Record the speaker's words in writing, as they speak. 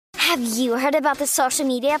Have you heard about the social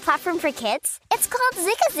media platform for kids? It's called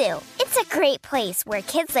Zigazoo. It's a great place where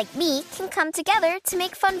kids like me can come together to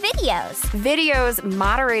make fun videos. Videos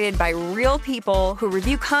moderated by real people who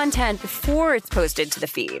review content before it's posted to the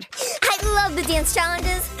feed. I love the dance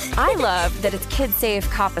challenges. I love that it's kid-safe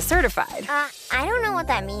COPPA certified. I don't know what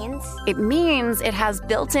that means. It means it has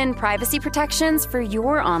built-in privacy protections for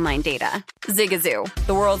your online data. Zigazoo,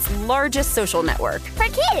 the world's largest social network. For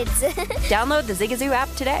kids. Download the Zigazoo app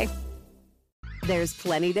today. There's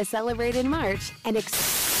plenty to celebrate in March and National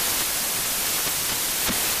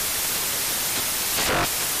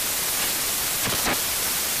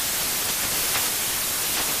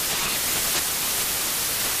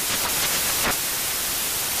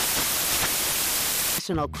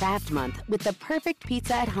Craft Month with the perfect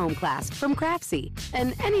pizza at home class from Craftsy.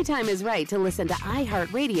 And anytime is right to listen to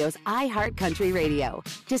iHeartRadio's iHeartCountry Radio.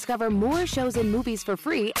 Discover more shows and movies for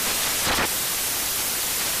free.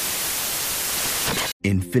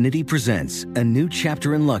 Infiniti presents a new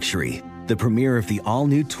chapter in luxury, the premiere of the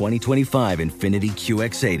all-new 2025 Infiniti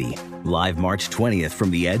QX80, live March 20th from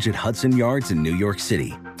the Edge at Hudson Yards in New York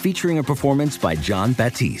City, featuring a performance by Jon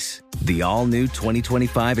Batiste. The all-new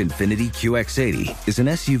 2025 Infiniti QX80 is an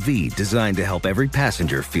SUV designed to help every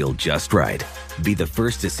passenger feel just right. Be the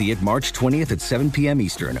first to see it March 20th at 7 p.m.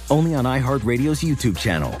 Eastern, only on iHeartRadio's YouTube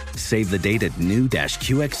channel. Save the date at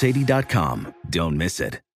new-QX80.com. Don't miss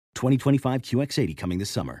it. 2025 QX80 coming this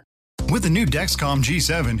summer. With the new Dexcom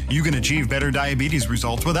G7, you can achieve better diabetes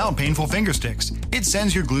results without painful finger sticks. It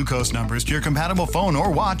sends your glucose numbers to your compatible phone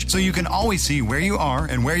or watch so you can always see where you are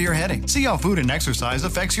and where you're heading. See how food and exercise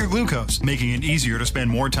affects your glucose, making it easier to spend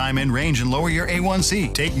more time in range and lower your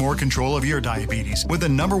A1C. Take more control of your diabetes with the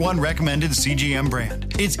 #1 recommended CGM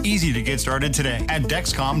brand. It's easy to get started today at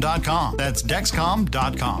Dexcom.com. That's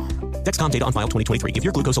Dexcom.com. Dexcom data on file 2023. If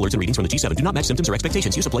your glucose alerts and readings from the G7 do not match symptoms or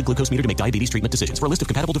expectations, use a blood glucose meter to make diabetes treatment decisions. For a list of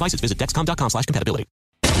compatible devices, visit Dexcom.com/compatibility.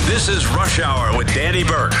 This is Rush Hour with Danny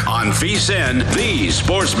Burke on VSiN, the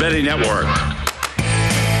Sports Betting Network.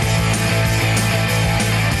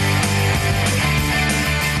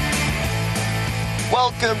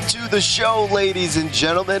 Welcome to the show, ladies and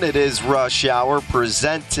gentlemen. It is Rush Hour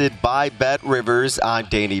presented by Bet Rivers. I'm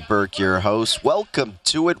Danny Burke, your host. Welcome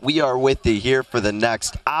to it. We are with you here for the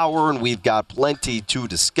next hour, and we've got plenty to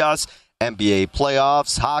discuss. NBA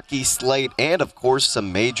playoffs, hockey slate, and, of course,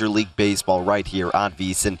 some Major League Baseball right here on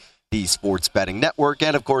VSiN, the Sports Betting Network.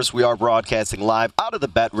 And, of course, we are broadcasting live out of the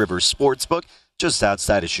Bet Rivers Sportsbook, just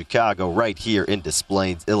outside of Chicago, right here in Des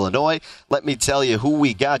Plaines, Illinois. Let me tell you who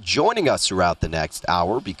we got joining us throughout the next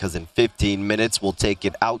hour, because in 15 minutes we'll take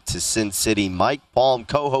it out to Sin City. Mike Palm,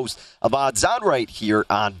 co-host of Odds On right here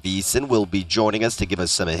on VSiN, will be joining us to give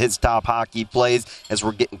us some of his top hockey plays as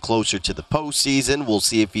we're getting closer to the postseason. We'll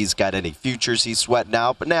see if he's got any futures he's sweating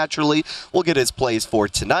out, but naturally we'll get his plays for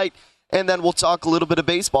tonight. And then we'll talk a little bit of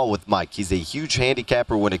baseball with Mike. He's a huge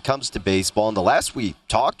handicapper when it comes to baseball. And the last we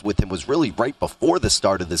talked with him was really right before the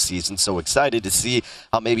start of the season. So excited to see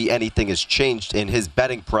how maybe anything has changed in his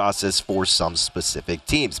betting process for some specific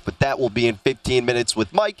teams. But that will be in 15 minutes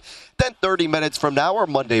with Mike. Then 30 minutes from now, our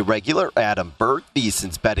Monday regular, Adam Burke,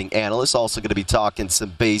 VSiN's betting analyst, also going to be talking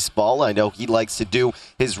some baseball. I know he likes to do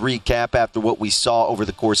his recap after what we saw over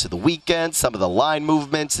the course of the weekend, some of the line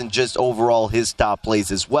movements, and just overall his top plays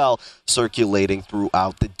as well, circulating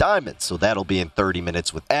throughout the diamond. So that'll be in 30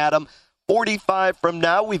 minutes with Adam. 45 from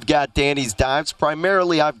now, we've got Danny's Dimes.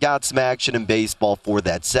 Primarily, I've got some action in baseball for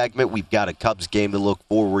that segment. We've got a Cubs game to look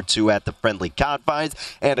forward to at the Friendly Confines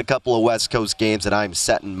and a couple of West Coast games that I'm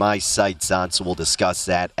setting my sights on, so we'll discuss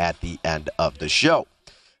that at the end of the show.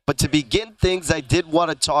 But to begin things, I did want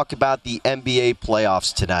to talk about the NBA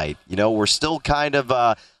playoffs tonight. You know, we're still kind of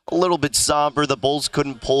a little bit somber. The Bulls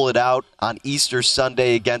couldn't pull it out on Easter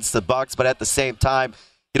Sunday against the Bucks, but at the same time,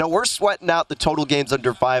 you know, we're sweating out the total games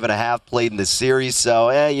under 5.5 played in this series. So,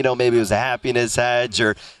 maybe it was a happiness hedge,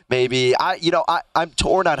 or maybe I'm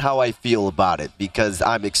torn on how I feel about it, because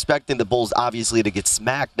I'm expecting the Bulls obviously to get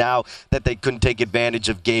smacked now that they couldn't take advantage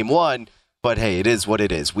of game one. But hey, it is what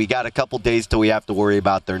it is. We got a couple days till we have to worry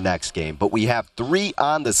about their next game. But we have 3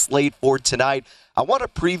 on the slate for tonight. I want to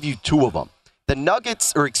preview 2 of them.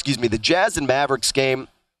 The Jazz and Mavericks game.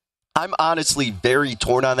 I'm honestly very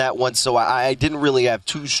torn on that one, so I didn't really have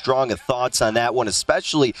too strong of thoughts on that one,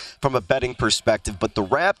 especially from a betting perspective. But the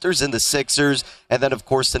Raptors and the Sixers, and then, of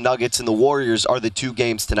course, the Nuggets and the Warriors are the 2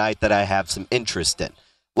 games tonight that I have some interest in.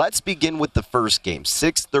 Let's begin with the first game,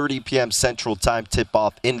 6:30 p.m. Central Time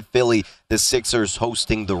tip-off in Philly, the Sixers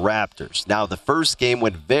hosting the Raptors. Now, the first game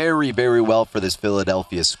went very, very well for this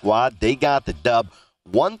Philadelphia squad. They got the dub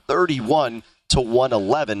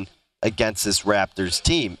 131-111. against this Raptors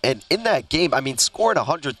team. And in that game, scoring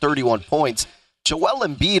 131 points, Joel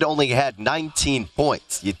Embiid only had 19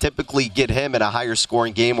 points. You typically get him in a higher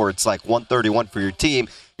scoring game where it's like 131 for your team.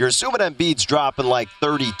 You're assuming Embiid's dropping like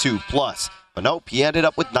 32 plus. But nope, he ended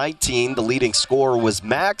up with 19. The leading scorer was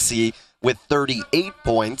Maxey with 38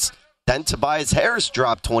 points. Then Tobias Harris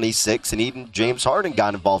dropped 26, and even James Harden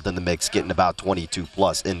got involved in the mix, getting about 22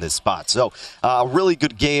 plus in this spot. So a really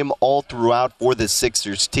good game all throughout for the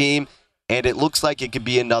Sixers team, and it looks like it could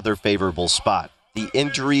be another favorable spot. The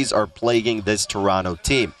injuries are plaguing this Toronto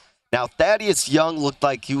team. Now, Thaddeus Young looked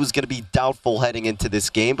like he was going to be doubtful heading into this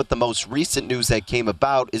game, but the most recent news that came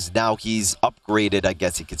about is now he's upgraded, I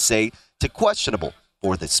guess you could say, to questionable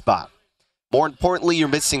for this spot. More importantly, you're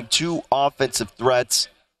missing two offensive threats.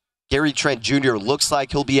 Gary Trent Jr. looks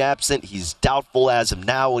like he'll be absent. He's doubtful as of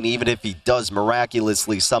now, and even if he does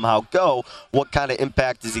miraculously somehow go, what kind of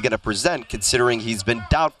impact is he going to present considering he's been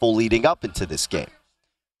doubtful leading up into this game?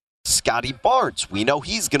 Scotty Barnes, we know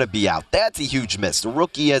he's going to be out. That's a huge miss. The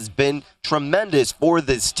rookie has been tremendous for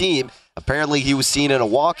this team. Apparently he was seen in a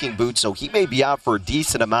walking boot, so he may be out for a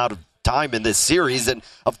decent amount of time in this series. And,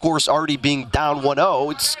 of course, already being down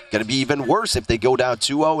 1-0, it's going to be even worse if they go down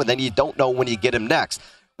 2-0, and then you don't know when you get him next.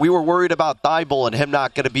 We were worried about Thibault and him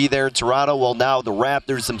not going to be there in Toronto. Well, now the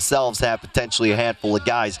Raptors themselves have potentially a handful of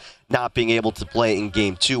guys not being able to play in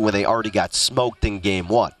Game 2 when they already got smoked in Game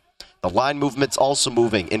 1. The line movement's also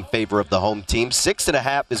moving in favor of the home team.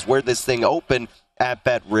 6.5 is where this thing opened at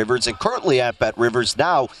Bet Rivers. And currently at Bet Rivers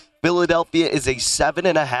now, Philadelphia is a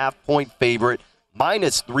 7.5-point favorite,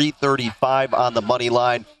 minus 335 on the money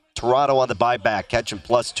line. Toronto on the buyback, catching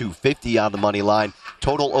plus 250 on the money line.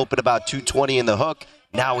 Total open about 220 in the hook.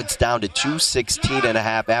 Now it's down to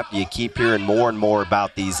 216.5 after you keep hearing more and more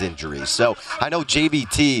about these injuries. So I know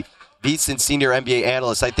JVT, VSiN senior NBA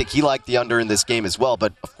analyst, I think he liked the under in this game as well.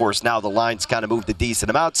 But, of course, now the line's kind of moved a decent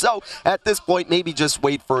amount. So at this point, maybe just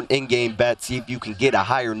wait for an in-game bet, see if you can get a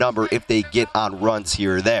higher number if they get on runs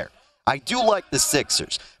here or there. I do like the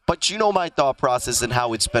Sixers, but you know my thought process and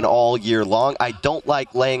how it's been all year long. I don't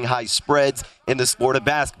like laying high spreads in the sport of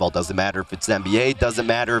basketball. Doesn't matter if it's NBA, doesn't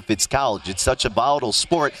matter if it's college. It's such a volatile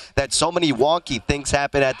sport that so many wonky things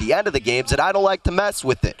happen at the end of the games that I don't like to mess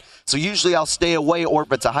with it. So usually I'll stay away, or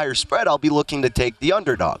if it's a higher spread, I'll be looking to take the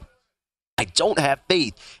underdog. I don't have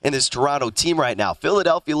faith in this Toronto team right now.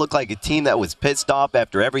 Philadelphia looked like a team that was pissed off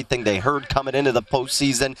after everything they heard coming into the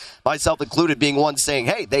postseason, myself included being one saying,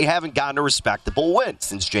 hey, they haven't gotten a respectable win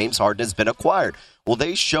since James Harden has been acquired. Well,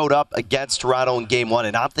 they showed up against Toronto in Game 1,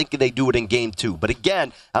 and I'm thinking they do it in Game 2. But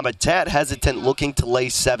again, I'm a tad hesitant looking to lay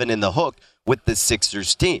 7 in the hook with the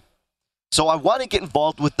Sixers team. So I want to get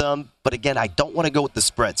involved with them, but again, I don't want to go with the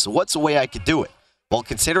spread. So what's the way I could do it? Well,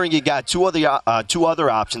 considering you got two other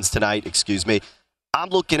options tonight, I'm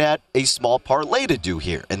looking at a small parlay to do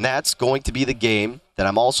here, and that's going to be the game that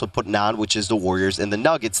I'm also putting on, which is the Warriors and the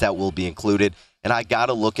Nuggets that will be included. And I got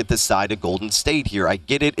to look at the side of Golden State here. I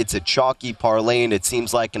get it. It's a chalky parlay, and it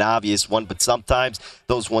seems like an obvious one, but sometimes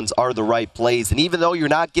those ones are the right plays. And even though you're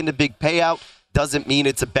not getting a big payout, doesn't mean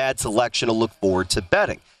it's a bad selection to look forward to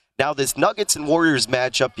betting. Now, this Nuggets and Warriors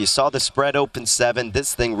matchup, you saw the spread open 7.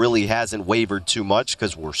 This thing really hasn't wavered too much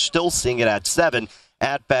because we're still seeing it at 7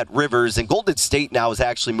 at Bet Rivers. And Golden State now has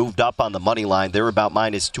actually moved up on the money line. They're about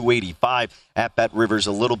minus 285 at Bet Rivers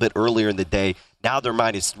a little bit earlier in the day. Now they're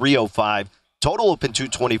minus 305. Total open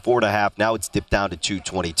 224.5. Now it's dipped down to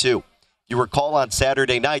 222. You recall on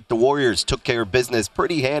Saturday night, the Warriors took care of business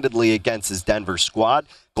pretty handedly against this Denver squad.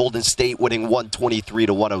 Golden State winning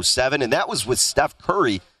 123-107, and that was with Steph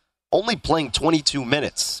Curry only playing 22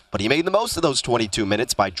 minutes, but he made the most of those 22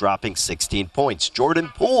 minutes by dropping 16 points. Jordan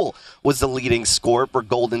Poole was the leading scorer for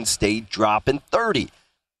Golden State, dropping 30.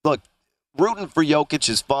 Look, rooting for Jokic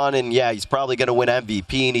is fun, and yeah, he's probably going to win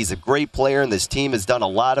MVP, and he's a great player, and this team has done a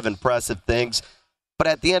lot of impressive things, but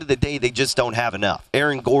at the end of the day, they just don't have enough.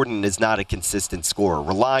 Aaron Gordon is not a consistent scorer.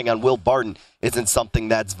 Relying on Will Barton isn't something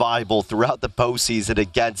that's viable throughout the postseason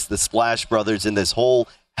against the Splash Brothers in this whole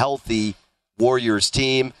healthy Warriors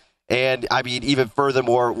team. And, even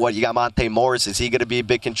furthermore, you got Monte Morris. Is he going to be a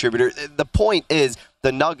big contributor? The point is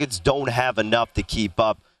the Nuggets don't have enough to keep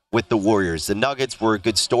up with the Warriors. The Nuggets were a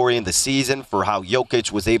good story in the season for how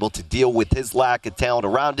Jokic was able to deal with his lack of talent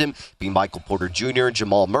around him, being Michael Porter Jr. and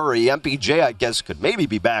Jamal Murray. MPJ, I guess, could maybe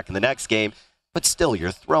be back in the next game, but still,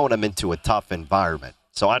 you're throwing him into a tough environment.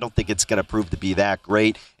 So I don't think it's going to prove to be that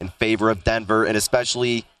great in favor of Denver, and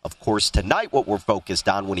especially, of course, tonight what we're focused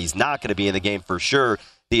on when he's not going to be in the game for sure.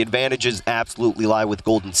 The advantages absolutely lie with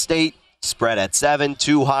Golden State. Spread at 7,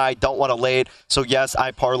 too high, don't want to lay it. So yes,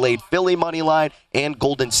 I parlayed Philly money line and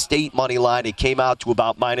Golden State money line. It came out to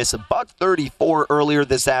about minus $1.34 earlier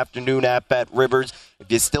this afternoon at Bet Rivers.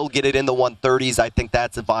 If you still get it in the 130s, I think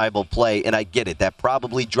that's a viable play, and I get it. That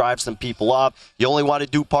probably drives some people off. You only want to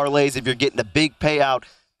do parlays if you're getting a big payout.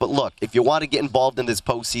 But look, if you want to get involved in this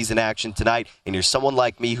postseason action tonight, and you're someone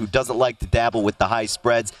like me who doesn't like to dabble with the high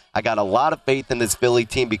spreads, I got a lot of faith in this Philly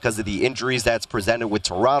team because of the injuries that's presented with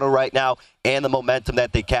Toronto right now and the momentum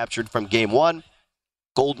that they captured from Game 1.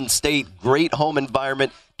 Golden State, great home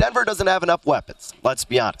environment. Denver doesn't have enough weapons. Let's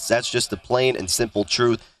be honest. That's just the plain and simple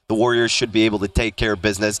truth. The Warriors should be able to take care of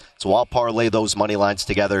business. So I'll parlay those money lines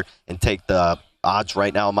together and take the odds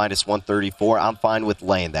right now, minus 134. I'm fine with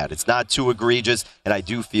laying that. It's not too egregious, and I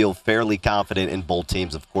do feel fairly confident in both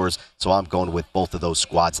teams, of course. So I'm going with both of those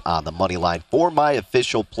squads on the money line for my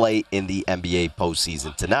official play in the NBA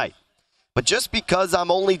postseason tonight. But just because I'm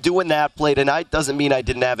only doing that play tonight doesn't mean I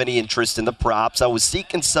didn't have any interest in the props. I was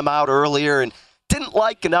seeking some out earlier and didn't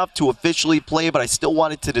like enough to officially play, but I still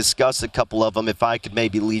wanted to discuss a couple of them if I could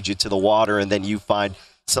maybe lead you to the water and then you find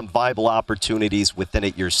some viable opportunities within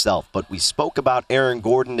it yourself. But we spoke about Aaron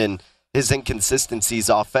Gordon and his inconsistencies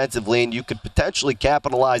offensively, and you could potentially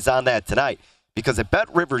capitalize on that tonight because at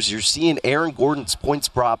Bet Rivers, you're seeing Aaron Gordon's points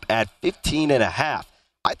prop at 15.5.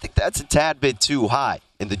 I think that's a tad bit too high,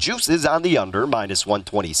 and the juice is on the under, minus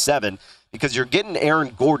 127, because you're getting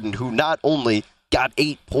Aaron Gordon, who not only got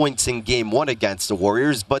 8 points in Game 1 against the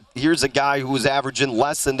Warriors, but here's a guy who was averaging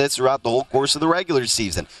less than this throughout the whole course of the regular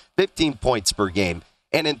season, 15 points per game.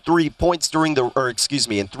 And in 3 games during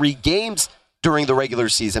the regular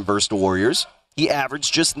season versus the Warriors, he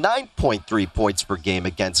averaged just 9.3 points per game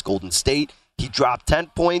against Golden State. He dropped 10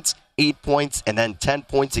 points, 8 points, and then 10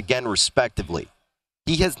 points again, respectively.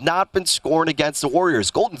 He has not been scoring against the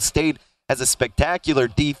Warriors. Golden State has a spectacular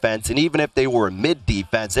defense, and even if they were a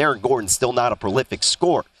mid-defense, Aaron Gordon's still not a prolific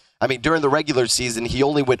scorer. I mean, during the regular season, he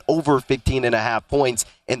only went over 15.5 points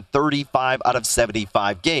in 35 out of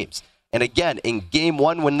 75 games. And again, in Game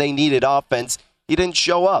 1 when they needed offense, he didn't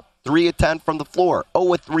show up. 3 of 10 from the floor,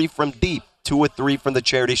 0 of 3 from deep, 2 of 3 from the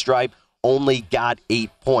charity stripe, only got 8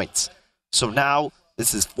 points. So now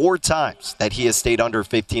this is 4 times that he has stayed under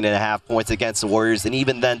 15.5 points against the Warriors, and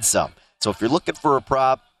even then some. So if you're looking for a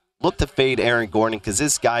prop, look to fade Aaron Gordon because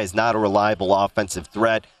this guy is not a reliable offensive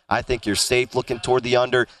threat. I think you're safe looking toward the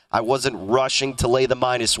under. I wasn't rushing to lay the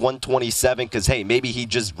minus 127 because, hey, maybe he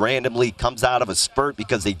just randomly comes out of a spurt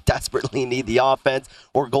because they desperately need the offense,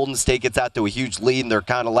 or Golden State gets out to a huge lead and they're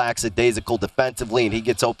kind of lackadaisical defensively and he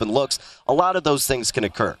gets open looks. A lot of those things can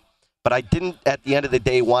occur. But I didn't, at the end of the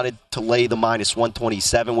day, wanted to lay the minus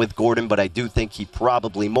 127 with Gordon, but I do think he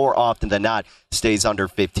probably more often than not stays under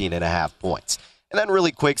 15.5 points. And then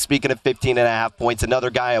really quick, speaking of 15.5 points, another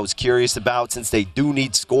guy I was curious about since they do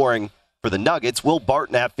need scoring for the Nuggets, Will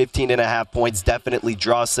Barton at 15.5 points definitely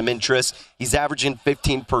draws some interest. He's averaging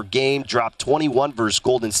 15 per game, dropped 21 versus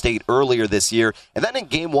Golden State earlier this year, and then in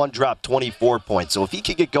Game 1 dropped 24 points. So if he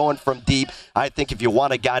could get going from deep, I think if you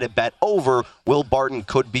want a guy to bet over, Will Barton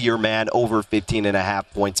could be your man over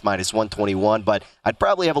 15.5 points, minus 121, but I'd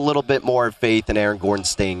probably have a little bit more faith in Aaron Gordon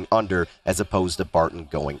staying under as opposed to Barton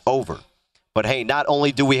going over. But hey, not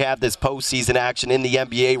only do we have this postseason action in the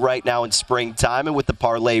NBA right now in springtime, and with the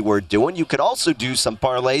parlay we're doing, you could also do some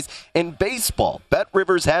parlays in baseball. Bet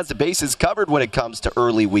Rivers has the bases covered when it comes to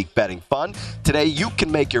early week betting fun. Today, you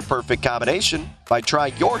can make your perfect combination by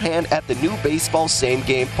trying your hand at the new baseball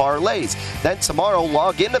same-game parlays. Then tomorrow,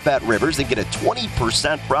 log into Bet Rivers and get a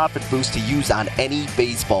 20% profit boost to use on any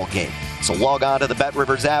baseball game. So log on to the Bet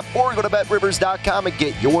Rivers app or go to BetRivers.com and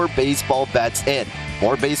get your baseball bets in.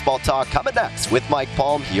 More baseball talk coming next with Mike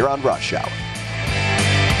Palm here on Rush Hour.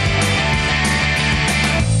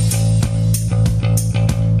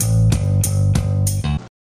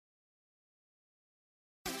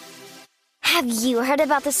 Have you heard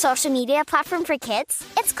about the social media platform for kids?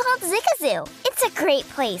 It's called Zigazoo. It's a great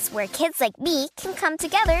place where kids like me can come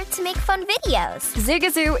together to make fun videos.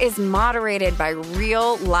 Zigazoo is moderated by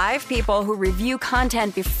real, live people who review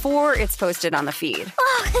content before it's posted on the feed.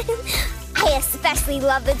 Oh, I especially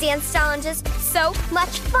love the dance challenges. So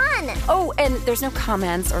much fun. Oh, and there's no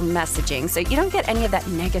comments or messaging, so you don't get any of that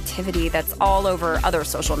negativity that's all over other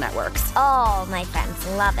social networks. Oh, my friends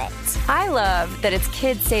love it. I love that it's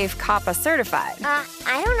kid-safe COPPA certified.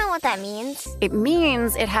 I don't know what that means. It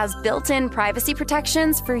means it has built-in privacy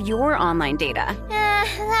protections for your online data.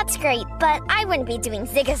 That's great, but I wouldn't be doing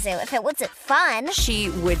Zigazoo if it wasn't fun. She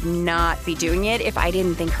would not be doing it if I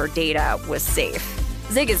didn't think her data was safe.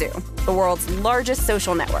 Zigazoo, the world's largest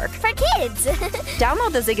social network. For kids.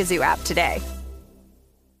 Download the Zigazoo app today.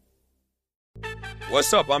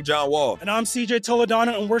 What's up? I'm John Wall. And I'm CJ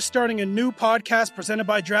Toledano, and we're starting a new podcast presented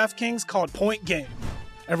by DraftKings called Point Game.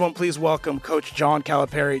 Everyone, please welcome Coach John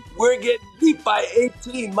Calipari. We're getting beat by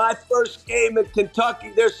 18. My first game in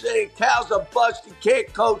Kentucky, they're saying Cal's a bust. He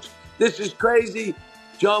can't coach. This is crazy.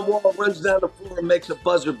 John Wall runs down the floor and makes a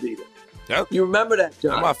buzzer beater. Yep. You remember that,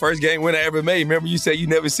 John? That's my first game winner I ever made. Remember you said you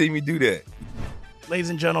never seen me do that. Ladies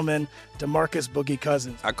and gentlemen, DeMarcus Boogie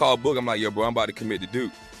Cousins. I called Boog. I'm like, yo, bro, I'm about to commit to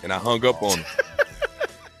Duke. And I hung up on him.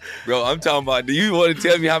 Bro, I'm talking about, do you want to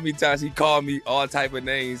tell me how many times he called me all type of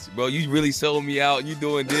names? Bro, you really sold me out. You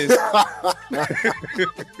doing this.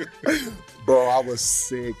 Bro, I was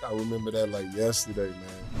sick. I remember that like yesterday, man.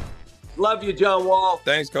 Love you, John Wall.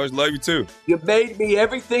 Thanks, Coach. Love you, too. You made me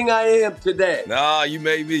everything I am today. Nah, you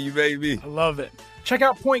made me. I love it. Check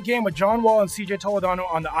out Point Game with John Wall and CJ Toledano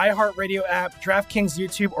on the iHeartRadio app, DraftKings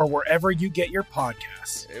YouTube, or wherever you get your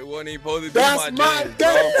podcasts. It wasn't even supposed to be That's my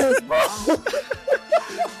dance, bro.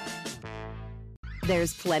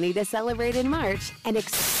 There's plenty to celebrate in March and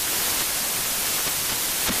National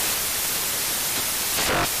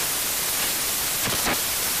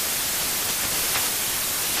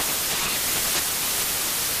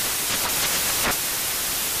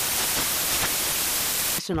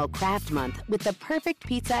Craft Month with the perfect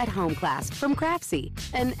pizza at home class from Craftsy.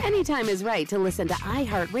 And anytime is right to listen to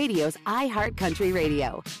iHeartRadio's iHeart Country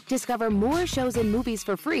Radio. Discover more shows and movies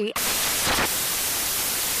for free.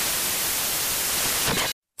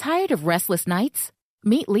 Tired of restless nights?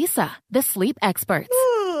 Meet Lisa, the sleep expert.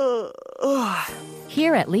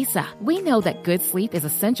 Here at Lisa, we know that good sleep is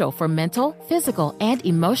essential for mental, physical, and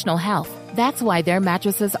emotional health. That's why their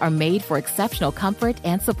mattresses are made for exceptional comfort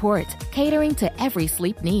and support, catering to every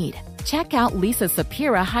sleep need. Check out Lisa's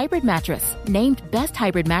Sapira Hybrid Mattress, named Best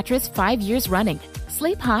Hybrid Mattress 5 years running.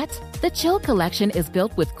 Sleep hot? The Chill Collection is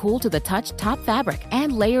built with cool-to-the-touch top fabric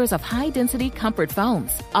and layers of high-density comfort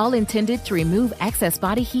foams, all intended to remove excess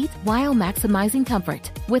body heat while maximizing comfort.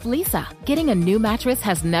 With Lisa, getting a new mattress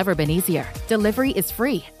has never been easier. Delivery is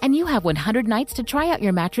free, and you have 100 nights to try out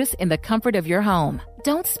your mattress in the comfort of your home.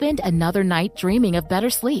 Don't spend another night dreaming of better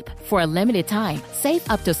sleep. For a limited time, save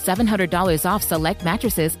up to $700 off select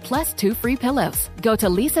mattresses plus 2 free pillows. Go to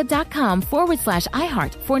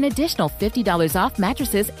lisa.com/iHeart for an additional $50 off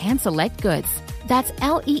mattresses and select goods. That's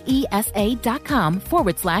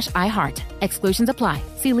LEESA.com/iHeart. Exclusions apply.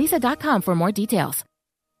 See lisa.com for more details.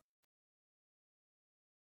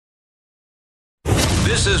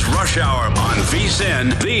 This is Rush Hour on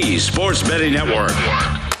VSiN, the Sports Betting Network.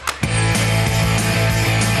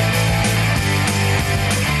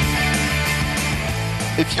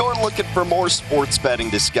 If you're looking for more sports betting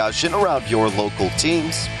discussion around your local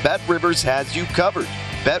teams, BetRivers has you covered.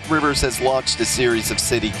 BetRivers has launched a series of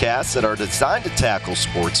CityCasts that are designed to tackle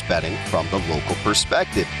sports betting from the local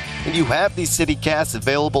perspective. And you have these CityCasts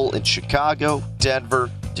available in Chicago,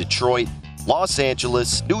 Denver, Detroit, Los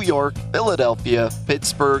Angeles, New York, Philadelphia,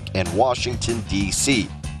 Pittsburgh, and Washington, D.C.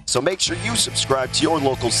 So make sure you subscribe to your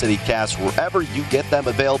local CityCast wherever you get them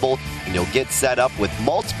available, and you'll get set up with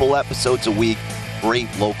multiple episodes a week. Great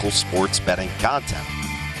local sports betting content.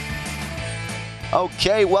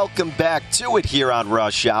 Okay, welcome back to it here on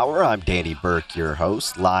Rush Hour. I'm Danny Burke, your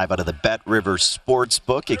host, live out of the BetRivers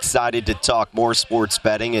Sportsbook. Excited to talk more sports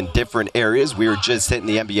betting in different areas. We were just hitting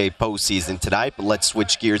the NBA postseason tonight, but let's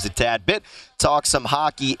switch gears a tad bit. Talk some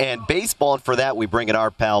hockey and baseball, and for that we bring in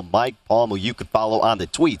our pal Mike Palm, who you can follow on the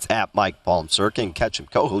tweets at Mike Palm Circa, and catch him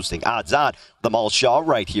co-hosting Odds On with Amal Shaw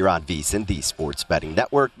right here on VSiN, the Sports Betting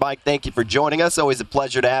Network. Mike, thank you for joining us. Always a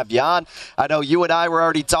pleasure to have you on. I know you and I were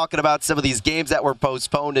already talking about some of these games that were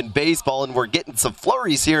postponed in baseball, and we're getting some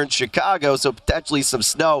flurries here in Chicago, so potentially some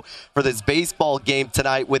snow for this baseball game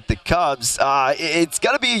tonight with the Cubs. It's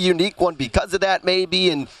going to be a unique one because of that,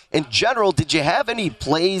 maybe. And in general, did you have any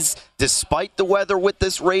plays despite the weather with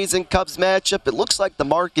this Rays and Cubs matchup? It looks like the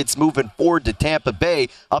market's moving forward to Tampa Bay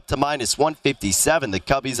up to minus 157. The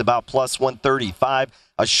Cubbies about plus 135.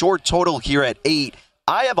 A short total here at 8.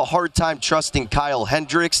 I have a hard time trusting Kyle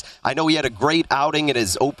Hendricks. I know he had a great outing in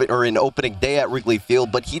his opening day at Wrigley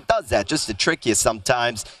Field, but he does that just to trick you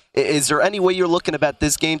sometimes. Is there any way you're looking about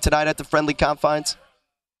this game tonight at the Friendly Confines?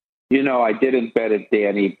 You know, I didn't bet it,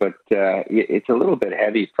 Danny, but it's a little bit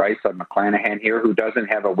heavy price on McClanahan here, who doesn't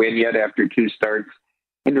have a win yet after 2 starts.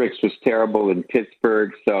 Hendricks was terrible in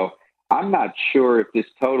Pittsburgh, so I'm not sure if this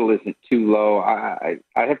total isn't too low. I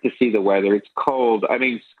have to see the weather. It's cold. I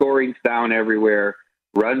mean, scoring's down everywhere.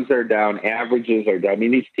 Runs are down. Averages are down. I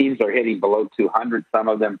mean, these teams are hitting below 200, some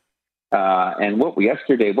of them. And what were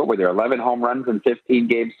there, 11 home runs in 15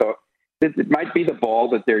 games? So it might be the ball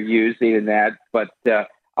that they're using in that, but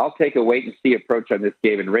I'll take a wait-and-see approach on this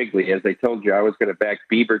game in Wrigley. As I told you, I was going to back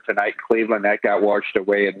Bieber tonight in Cleveland. That got washed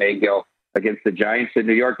away, and Maygill against the Giants in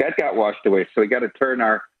New York. That got washed away. So we got to turn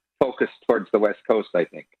our focus towards the West Coast, I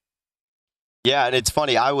think. Yeah, and it's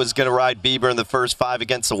funny. I was going to ride Bieber in the first 5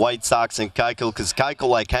 against the White Sox and Keuchel, because Keuchel,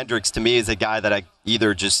 like Hendricks, to me is a guy that I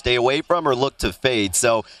either just stay away from or look to fade.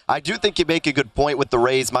 So I do think you make a good point with the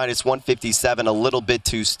Rays minus 157, a little bit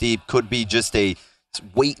too steep. Could be just a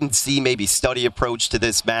wait-and-see, maybe study approach to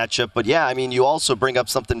this matchup. But, yeah, I mean, you also bring up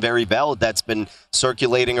something very valid that's been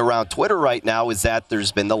circulating around Twitter right now, is that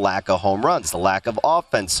there's been the lack of home runs, the lack of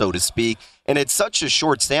offense, so to speak. And it's such a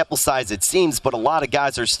short sample size, it seems, but a lot of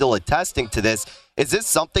guys are still attesting to this. Is this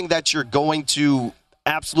something that you're going to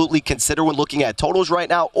absolutely consider when looking at totals right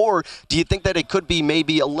now? Or do you think that it could be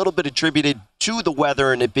maybe a little bit attributed to the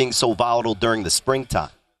weather and it being so volatile during the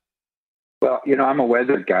springtime? Well, you know, I'm a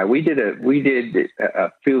weather guy. We did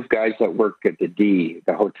a few guys that work at the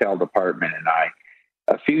hotel department, and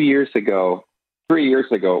a few years ago, 3 years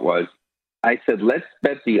ago it was, I said, let's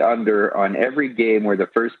bet the under on every game where the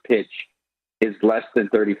first pitch is less than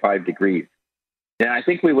 35 degrees. And I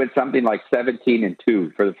think we went something like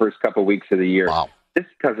 17-2 for the first couple of weeks of the year. Wow. Just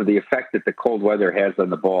because of the effect that the cold weather has on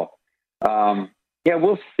the ball. Yeah,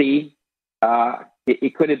 we'll see.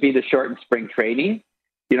 Could it be the shortened spring training?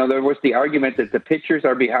 You know, there was the argument that the pitchers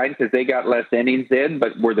are behind because they got less innings in,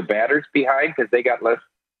 but were the batters behind because they got less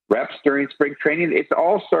reps during spring training? It's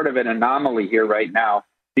all sort of an anomaly here right now,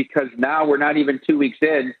 because now we're not even 2 weeks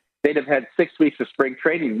in. They'd have had 6 weeks of spring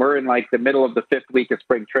training. We're in like the middle of the 5th week of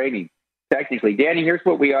spring training, technically. Danny, here's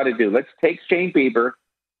what we ought to do. Let's take Shane Bieber,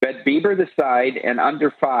 bet Bieber the side and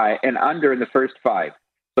under in the first 5.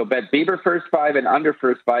 So bet Bieber first 5 and under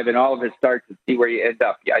first 5 in all of his starts and see where you end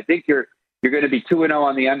up. Yeah, I think you're going to be 2-0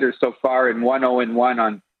 on the under so far and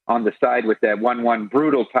 1-0-1 on the side with that 1-1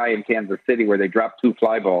 brutal tie in Kansas City where they dropped 2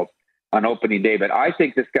 fly balls on opening day. But I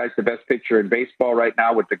think this guy's the best pitcher in baseball right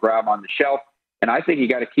now with DeGrom on the shelf. And I think you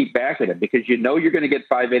got to keep backing him because you know you're going to get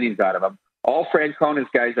 5 innings out of him. All Francona's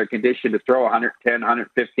guys are conditioned to throw 110,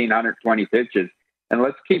 115, 120 pitches. And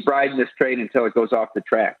let's keep riding this train until it goes off the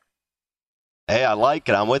track. Hey, I like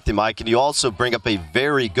it. I'm with you, Mike. And you also bring up a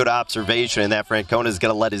very good observation in that Francona is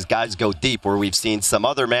going to let his guys go deep, where we've seen some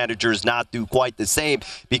other managers not do quite the same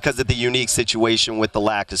because of the unique situation with the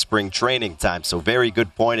lack of spring training time. So very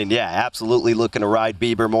good point. And, yeah, absolutely looking to ride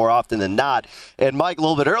Bieber more often than not. And, Mike, a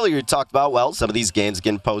little bit earlier you talked about, well, some of these games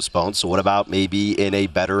getting postponed. So what about maybe in a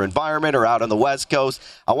better environment or out on the West Coast?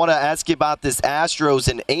 I want to ask you about this Astros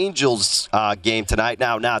and Angels game tonight.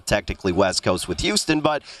 Now, not technically West Coast with Houston,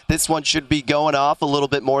 but this one should be going off a little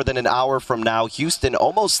bit more than an hour from now. Houston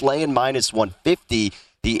almost laying minus 150.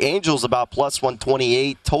 The Angels about plus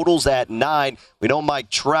 128. Totals at 9. We know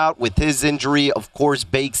Mike Trout, with his injury, of course,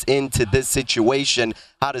 bakes into this situation.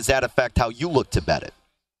 How does that affect how you look to bet it?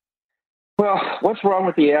 Well, what's wrong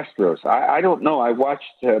with the Astros? I don't know. I watched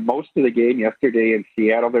most of the game yesterday in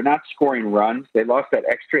Seattle. They're not scoring runs. They lost that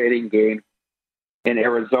extra inning game in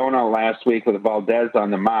Arizona last week with Valdez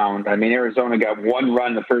on the mound. I mean, Arizona got 1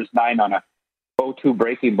 run the first 9 on a 0-2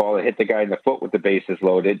 breaking ball that hit the guy in the foot with the bases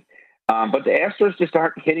loaded. But the Astros just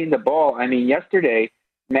aren't hitting the ball. I mean, yesterday,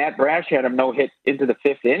 Matt Brash had him no hit into the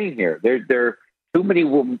 5th inning here. There are too many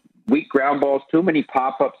weak ground balls, too many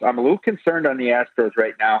pop-ups. I'm a little concerned on the Astros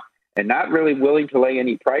right now and not really willing to lay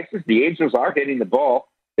any prices. The Angels are hitting the ball.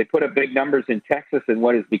 They put up big numbers in Texas in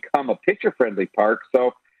what has become a pitcher-friendly park.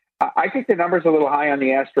 So I think the number's a little high on the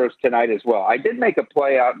Astros tonight as well. I did make a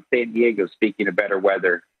play out in San Diego, speaking of better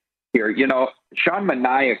weather here. You know, Sean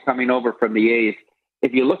Manaea coming over from the A's,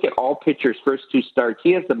 if you look at all pitchers' first 2 starts,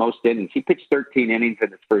 he has the most innings. He pitched 13 innings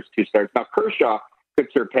in his first 2 starts. Now, Kershaw could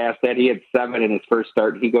surpass that. He had 7 in his first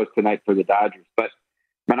start. He goes tonight for the Dodgers. But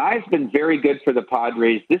Manaea's been very good for the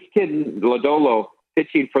Padres. This kid, Lodolo,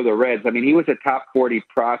 pitching for the Reds, I mean, he was a top 40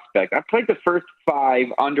 prospect. I played the first 5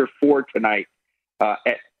 under 4 tonight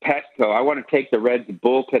at Petco. I want to take the Reds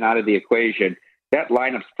bullpen out of the equation. That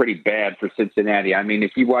lineup's pretty bad for Cincinnati. I mean,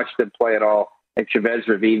 if you watch them play at all at Chavez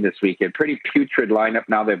Ravine this weekend, pretty putrid lineup.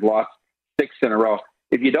 Now they've lost 6 in a row.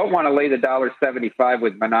 If you don't want to lay the $1.75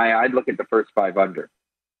 with Manaea, I'd look at the first 5 under.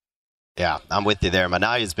 Yeah, I'm with you there.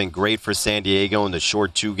 Manaea's been great for San Diego in the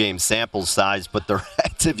short 2-game sample size, but the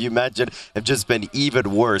Reds, if you mentioned, have just been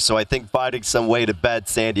even worse. So I think finding some way to bet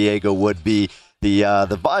San Diego would be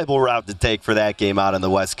the viable route to take for that game out on the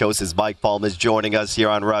West Coast. As Mike Palm is joining us here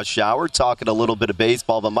on Rush Hour, talking a little bit of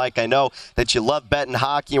baseball. But, Mike, I know that you love betting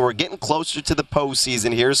hockey, and we're getting closer to the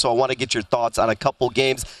postseason here, so I want to get your thoughts on a couple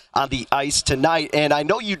games on the ice tonight. And I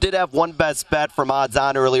know you did have one best bet from Odds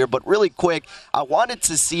On earlier, but really quick, I wanted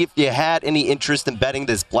to see if you had any interest in betting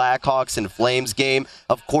this Blackhawks and Flames game.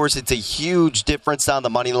 Of course, it's a huge difference on the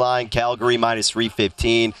money line. Calgary minus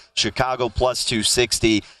 315, Chicago plus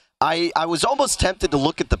 260. I was almost tempted to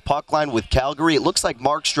look at the puck line with Calgary. It looks like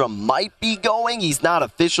Markstrom might be going. He's not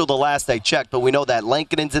official the last I checked, but we know that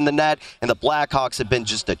Lankinen's in the net, and the Blackhawks have been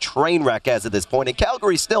just a train wreck as of this point. And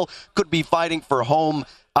Calgary still could be fighting for home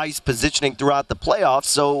ice positioning throughout the playoffs.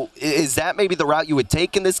 So is that maybe the route you would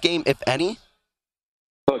take in this game, if any?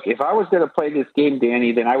 Look, if I was going to play this game,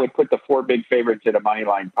 Danny, then I would put the 4 big favorites in a money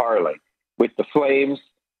line parlay. With the Flames,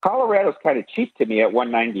 Colorado's kind of cheap to me at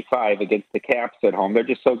 195 against the Caps at home. They're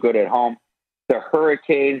just so good at home. The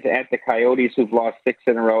Hurricanes at the Coyotes, who've lost 6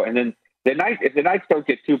 in a row. And then if the Knights don't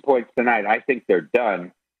get 2 points tonight, I think they're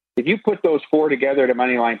done. If you put those 4 together at a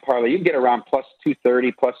money line parlay, you can get around plus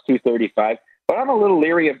 230, plus 235. But I'm a little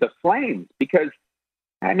leery of the Flames because,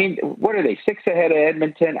 I mean, what are they, 6 ahead of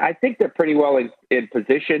Edmonton? I think they're pretty well in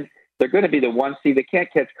position. They're going to be the 1 seed. They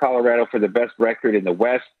can't catch Colorado for the best record in the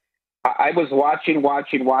West. I was watching,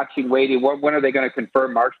 waiting. When are they going to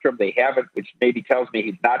confirm Markstrom? They haven't, which maybe tells me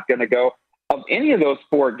he's not going to go. Of any of those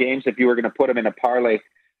 4 games, if you were going to put them in a parlay,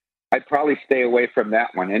 I'd probably stay away from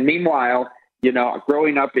that one. And meanwhile, you know,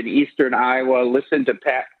 growing up in eastern Iowa, listened to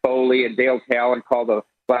Pat Foley and Dale Talon call the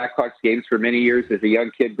Blackhawks games for many years as a young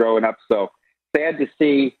kid growing up. So sad to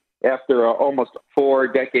see after almost 4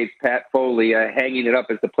 decades, Pat Foley hanging it up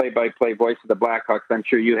as the play-by-play voice of the Blackhawks. I'm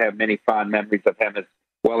sure you have many fond memories of him as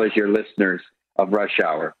well as your listeners of Rush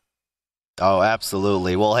Hour. Oh,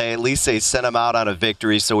 absolutely. Well, hey, at least they sent him out on a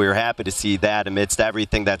victory, so we were happy to see that amidst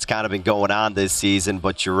everything that's kind of been going on this season.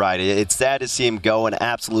 But you're right. It's sad to see him go, an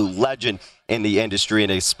absolute legend in the industry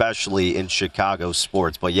and especially in Chicago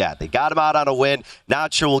sports. But, yeah, they got him out on a win.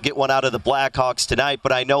 Not sure we'll get one out of the Blackhawks tonight,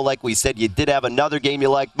 but I know, like we said, you did have another game you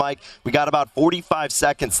liked, Mike. We got about 45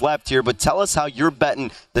 seconds left here, but tell us how you're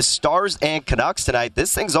betting the Stars and Canucks tonight.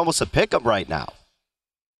 This thing's almost a pick-em right now.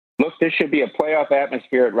 Look, this should be a playoff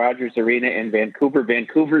atmosphere at Rogers Arena in Vancouver.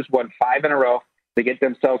 Vancouver's won 5 in a row to get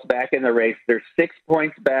themselves back in the race. They're 6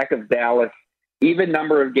 points back of Dallas. Even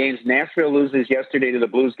number of games. Nashville loses yesterday to the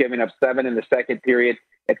Blues, giving up 7 in the second period.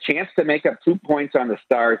 A chance to make up 2 points on the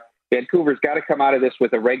Stars. Vancouver's got to come out of this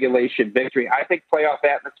with a regulation victory. I think playoff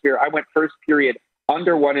atmosphere. I went first period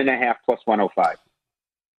under 1.5 plus 105.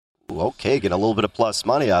 Okay, get a little bit of plus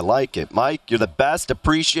money. I like it. Mike, you're the best.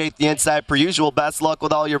 Appreciate the insight per usual. Best luck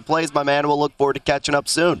with all your plays, my man. We'll look forward to catching up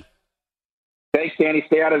soon. Thanks, Danny.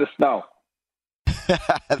 Stay out of the snow.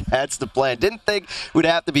 That's the plan. Didn't think we'd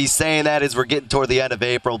have to be saying that as we're getting toward the end of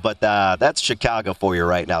April, but that's Chicago for you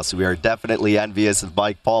right now. So we are definitely envious of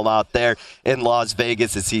Mike Palm out there in Las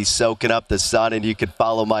Vegas as he's soaking up the sun. And you can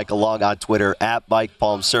follow Mike along on Twitter at Mike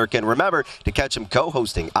Palm Circa. And remember to catch him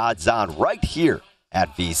co-hosting Odds On right here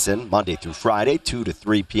at VSiN, Monday through Friday, 2 to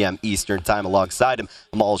 3 p.m. Eastern Time. Alongside him,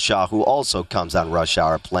 Amal Shah, who also comes on Rush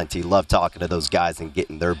Hour plenty. Love talking to those guys and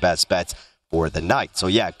getting their best bets for the night. So,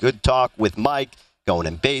 yeah, good talk with Mike going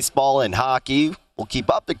in baseball and hockey. We'll keep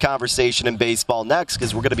up the conversation in baseball next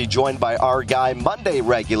because we're going to be joined by our guy, Monday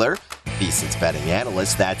regular, VSiN's betting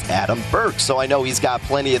analyst. That's Adam Burke. So I know he's got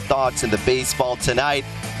plenty of thoughts in the baseball tonight.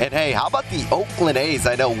 And, hey, how about the Oakland A's?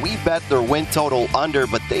 I know we bet their win total under,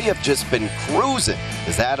 but they have just been cruising.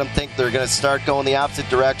 Does Adam think they're going to start going the opposite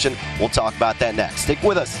direction? We'll talk about that next. Stick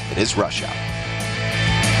with us. It is Rush Hour.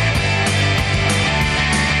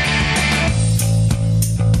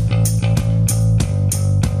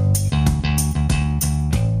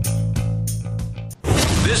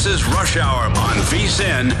 This is Rush Hour on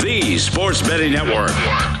VSiN, the Sports Betting Network.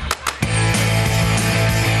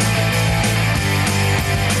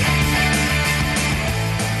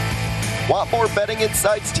 Want more betting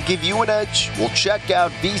insights to give you an edge? Well, check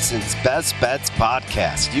out VSiN's Best Bets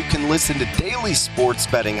podcast. You can listen to daily sports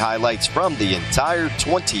betting highlights from the entire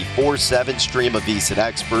 24/7 stream of VSiN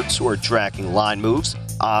experts who are tracking line moves,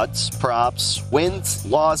 odds, props, wins,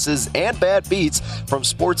 losses, and bad beats from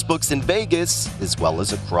sportsbooks in Vegas as well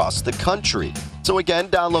as across the country. So again,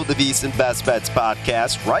 download the VSiN Best Bets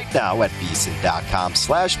podcast right now at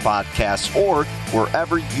VSiN.com/podcasts or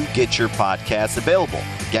wherever you get your podcasts available.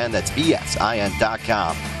 Again, that's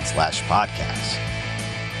VSIN.com/podcasts.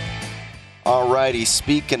 All righty,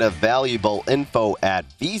 speaking of valuable info at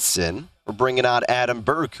VSiN, we're bringing on Adam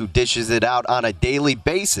Burke, who dishes it out on a daily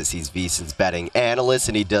basis. He's VSiN's betting analyst,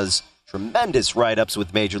 and he does tremendous write-ups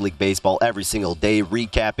with Major League Baseball every single day,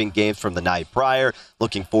 recapping games from the night prior,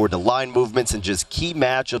 looking forward to line movements and just key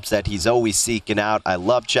matchups that he's always seeking out. I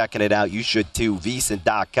love checking it out. You should too.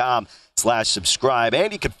 VSiN.com/subscribe.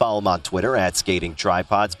 And you can follow him on Twitter at Skating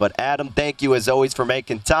Tripods. But Adam, thank you as always for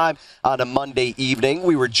making time on a Monday evening.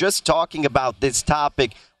 We were just talking about this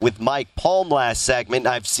topic with Mike Palm last segment.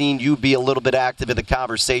 I've seen you be a little bit active in the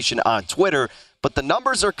conversation on Twitter. But the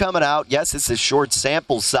numbers are coming out. Yes, it's a short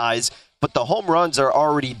sample size, but the home runs are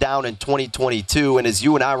already down in 2022. And as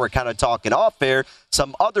you and I were kind of talking off air,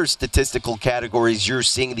 some other statistical categories, you're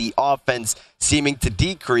seeing the offense seeming to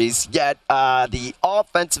decrease. Yet the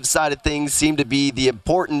offensive side of things seem to be the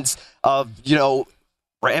importance of,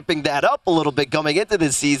 ramping that up a little bit coming into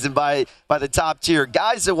this season by the top tier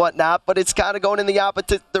guys and whatnot. But it's kind of going in the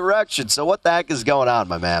opposite direction. So what the heck is going on,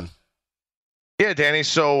 my man? Yeah, Danny,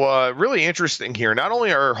 so really interesting here. Not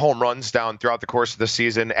only are home runs down throughout the course of the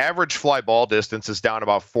season, average fly ball distance is down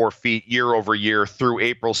about 4 feet year over year through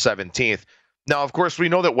April 17th. Now, of course, we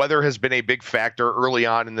know that weather has been a big factor early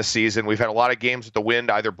on in the season. We've had a lot of games with the wind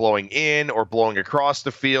either blowing in or blowing across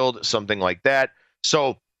the field, something like that.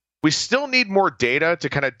 So we still need more data to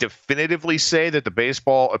kind of definitively say that the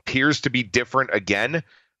baseball appears to be different again.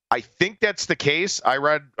 I think that's the case. I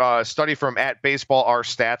read a study from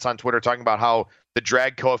 @BaseballRStats on Twitter talking about how the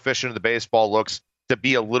drag coefficient of the baseball looks to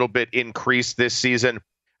be a little bit increased this season.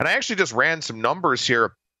 And I actually just ran some numbers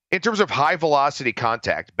here in terms of high velocity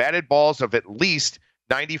contact, batted balls of at least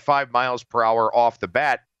 95 miles per hour off the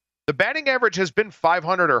bat. The batting average has been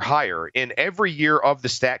 500 or higher in every year of the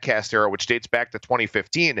StatCast era, which dates back to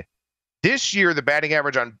 2015. This year, the batting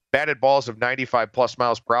average on batted balls of 95 plus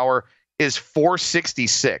miles per hour is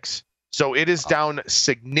 466. So it is down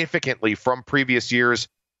significantly from previous years.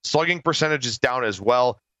 Slugging percentage is down as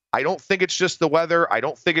well. I don't think it's just the weather. I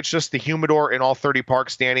don't think it's just the humidor in all 30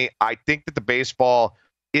 parks, Danny. I think that the baseball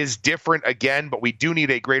is different again, but we do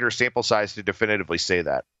need a greater sample size to definitively say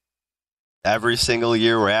that. Every single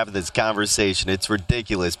year we're having this conversation. It's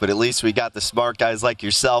ridiculous, but at least we got the smart guys like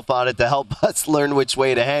yourself on it to help us learn which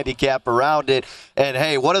way to handicap around it. And,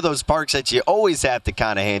 hey, one of those parks that you always have to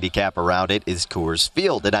kind of handicap around it is Coors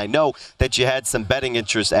Field. And I know that you had some betting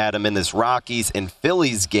interest, Adam, in this Rockies and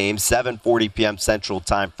Phillies game, 7:40 p.m. Central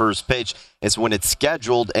Time. First pitch is when it's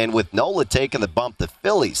scheduled. And with Nola taking the bump, the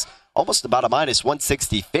Phillies almost about a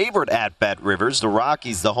 -160 favorite at BetRivers. The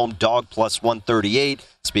Rockies, the home dog, +138.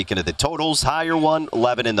 Speaking of the totals, higher one,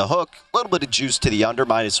 11 in the hook. A little bit of juice to the under,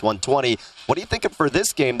 -120. What are you thinking for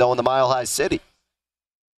this game, though, in the Mile High City?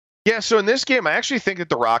 Yeah, so in this game, I actually think that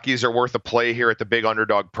the Rockies are worth a play here at the big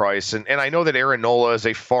underdog price. And I know that Aaron Nola is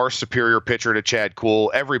a far superior pitcher to Chad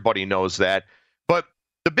Kuhl. Everybody knows that. But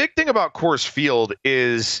the big thing about Coors Field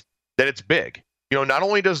is that it's big. Not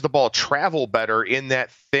only does the ball travel better in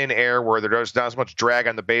that thin air where there's not as much drag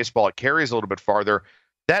on the baseball, it carries a little bit farther.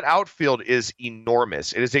 That outfield is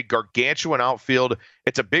enormous. It is a gargantuan outfield.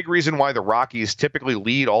 It's a big reason why the Rockies typically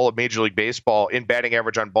lead all of Major League Baseball in batting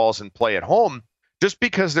average on balls in play at home, just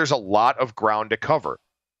because there's a lot of ground to cover.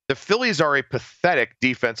 The Phillies are a pathetic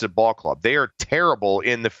defensive ball club. They are terrible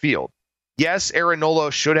in the field. Yes, Aaron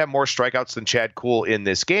Nola should have more strikeouts than Chad Kuhl in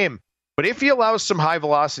this game, but if he allows some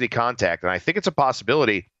high-velocity contact, and I think it's a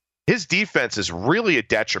possibility, his defense is really a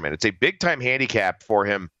detriment. It's a big-time handicap for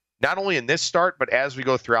him, not only in this start, but as we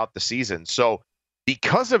go throughout the season. So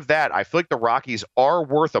because of that, I feel like the Rockies are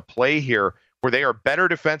worth a play here where they are better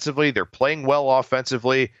defensively. They're playing well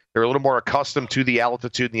offensively. They're a little more accustomed to the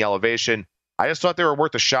altitude and the elevation. I just thought they were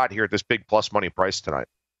worth a shot here at this big plus money price tonight.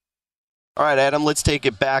 All right, Adam, let's take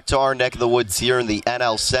it back to our neck of the woods here in the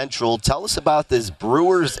NL Central. Tell us about this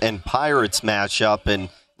Brewers and Pirates matchup. And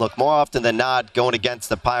look, more often than not, going against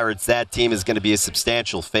the Pirates, that team is going to be a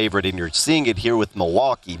substantial favorite. And you're seeing it here with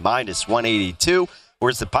Milwaukee, -182,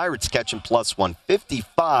 whereas the Pirates catching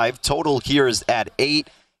 +155. Total here is at 8.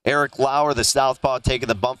 Eric Lauer, the southpaw, taking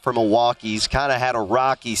the bump for Milwaukee. He's kind of had a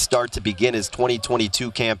rocky start to begin his 2022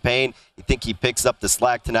 campaign. You think he picks up the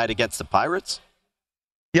slack tonight against the Pirates?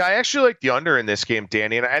 Yeah, I actually like the under in this game,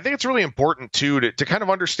 Danny, and I think it's really important, too, to kind of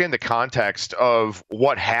understand the context of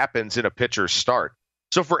what happens in a pitcher's start.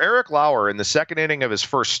 So for Eric Lauer, in the second inning of his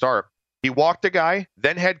first start, he walked a guy,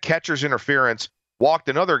 then had catcher's interference, walked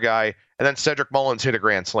another guy, and then Cedric Mullins hit a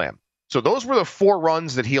grand slam. So those were the 4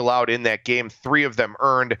 runs that he allowed in that game. 3 of them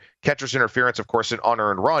earned, catcher's interference, of course, an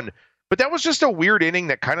unearned run. But that was just a weird inning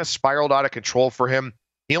that kind of spiraled out of control for him.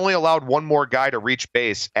 He only allowed one more guy to reach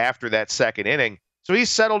base after that second inning. So he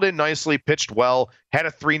settled in nicely, pitched well, had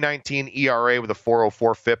a 3.19 ERA with a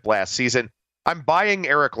 4.04 FIP last season. I'm buying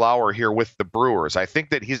Eric Lauer here with the Brewers. I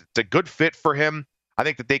think that it's a good fit for him. I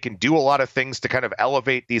think that they can do a lot of things to kind of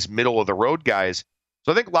elevate these middle-of-the-road guys.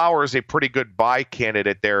 So I think Lauer is a pretty good buy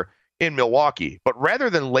candidate there in Milwaukee. But rather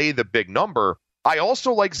than lay the big number, I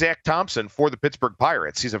also like Zach Thompson for the Pittsburgh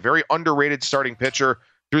Pirates. He's a very underrated starting pitcher,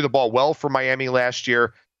 threw the ball well for Miami last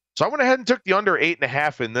year. So I went ahead and took the under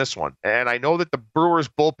 8.5 in this one. And I know that the Brewers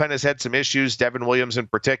bullpen has had some issues, Devin Williams in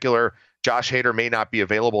particular. Josh Hader may not be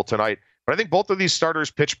available tonight. But I think both of these starters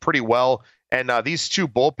pitch pretty well. And these two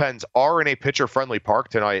bullpens are in a pitcher-friendly park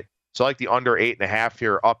tonight. So I like the under 8.5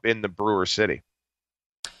 here up in the Brewer City.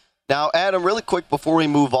 Now, Adam, really quick before we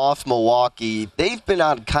move off Milwaukee, they've been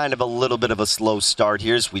on kind of a little bit of a slow start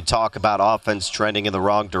here as we talk about offense trending in the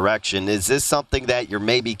wrong direction. Is this something that you're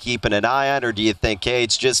maybe keeping an eye on, or do you think, hey,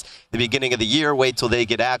 it's just the beginning of the year, wait till they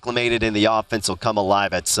get acclimated and the offense will come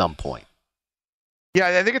alive at some point? Yeah,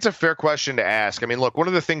 I think it's a fair question to ask. I mean, look, one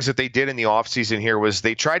of the things that they did in the offseason here was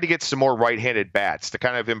they tried to get some more right-handed bats to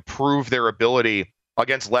kind of improve their ability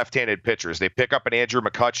against left-handed pitchers. They pick up an Andrew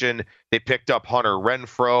McCutchen. They picked up Hunter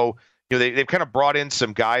Renfroe. You know, they've kind of brought in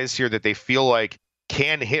some guys here that they feel like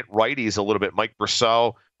can hit righties a little bit. Mike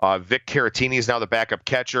Brosseau, Vic Caratini is now the backup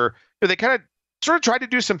catcher. You know, they kind of sort of tried to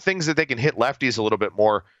do some things that they can hit lefties a little bit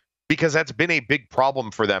more because that's been a big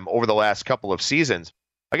problem for them over the last couple of seasons.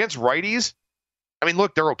 Against righties, I mean,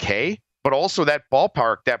 look, they're okay, but also that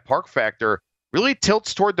ballpark, that park factor really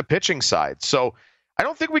tilts toward the pitching side. So I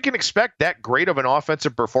don't think we can expect that great of an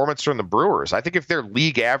offensive performance from the Brewers. I think if they're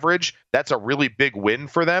league average, that's a really big win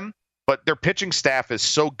for them. But their pitching staff is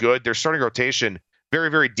so good. Their starting rotation,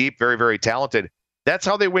 very, very deep, very, very talented. That's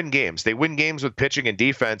how they win games. They win games with pitching and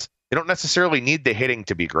defense. They don't necessarily need the hitting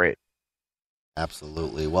to be great.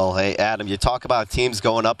 Absolutely. Well, hey, Adam, you talk about teams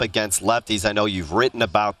going up against lefties. I know you've written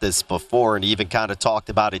about this before and even kind of talked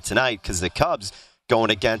about it tonight because the Cubs going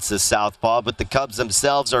against the southpaw, but the Cubs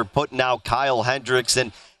themselves are putting out Kyle Hendricks.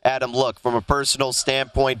 And Adam, look, from a personal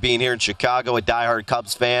standpoint, being here in Chicago, a diehard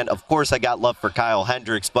Cubs fan, of course I got love for Kyle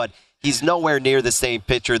Hendricks, but he's nowhere near the same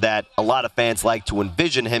pitcher that a lot of fans like to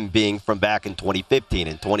envision him being from back in 2015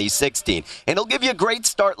 and 2016. And he'll give you a great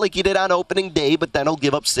start like he did on opening day, but then he'll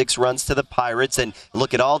give up 6 runs to the Pirates. And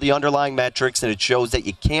look at all the underlying metrics, and it shows that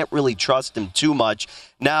you can't really trust him too much.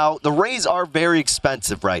 Now, the Rays are very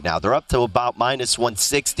expensive right now. They're up to about minus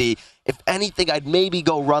 160. If anything, I'd maybe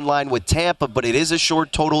go run line with Tampa, but it is a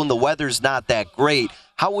short total and the weather's not that great.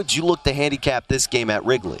 How would you look to handicap this game at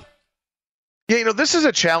Wrigley? Yeah, you know, this is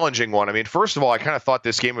a challenging one. I mean, first of all, I kind of thought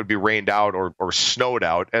this game would be rained out or snowed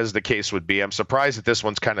out, as the case would be. I'm surprised that this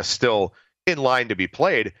one's kind of still in line to be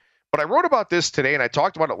played. But I wrote about this today, and I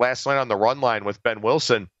talked about it last night on the Run Line with Ben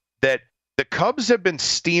Wilson, that the Cubs have been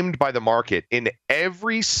steamed by the market in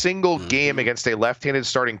every single game against a left-handed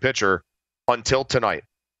starting pitcher until tonight.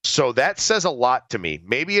 So that says a lot to me.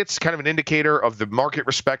 Maybe it's kind of an indicator of the market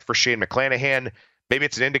respect for Shane McClanahan. Maybe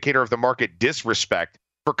it's an indicator of the market disrespect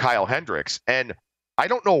for Kyle Hendricks. And I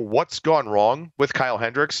don't know what's gone wrong with Kyle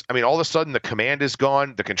Hendricks. I mean, all of a sudden the command is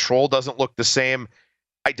gone. The control doesn't look the same.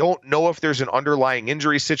 I don't know if there's an underlying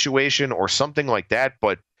injury situation or something like that,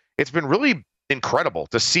 but it's been really incredible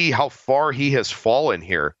to see how far he has fallen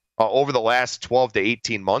here over the last 12 to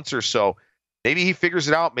 18 months or so. Maybe he figures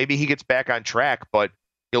it out. Maybe he gets back on track. But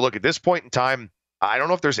you look, at this point in time, I don't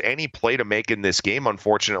know if there's any play to make in this game,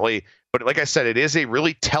 unfortunately. But like I said, it is a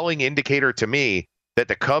really telling indicator to me that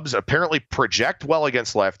the Cubs apparently project well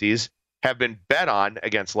against lefties, have been bet on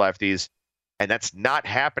against lefties, and that's not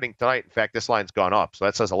happening tonight. In fact, this line's gone up, so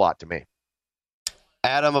that says a lot to me.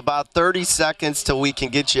 Adam, about 30 seconds till we can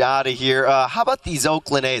get you out of here. How about these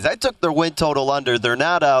Oakland A's? I took their win total under. They're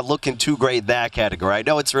not looking too great in that category. I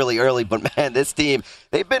know it's really early, but, man, this team,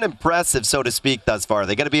 they've been impressive, so to speak, thus far. Are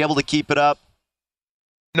they going to be able to keep it up?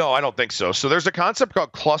 No, I don't think so. So there's a concept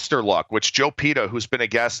called cluster luck, which Joe Pita, who's been a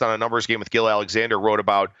guest on a numbers game with Gil Alexander, wrote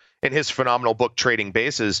about in his phenomenal book, Trading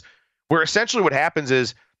Bases, where essentially what happens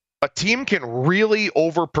is a team can really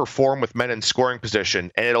overperform with men in scoring position,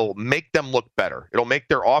 and it'll make them look better. It'll make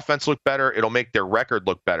their offense look better. It'll make their record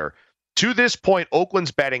look better. To this point,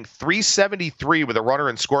 Oakland's batting .373 with a runner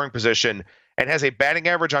in scoring position and has a batting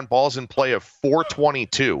average on balls in play of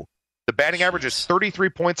 .422. The batting average is 33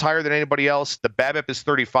 points higher than anybody else. The BABIP is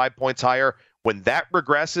 35 points higher. When that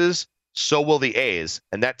regresses, so will the A's,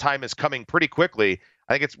 and that time is coming pretty quickly.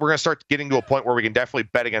 I think we're going to start getting to a point where we can definitely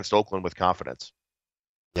bet against Oakland with confidence.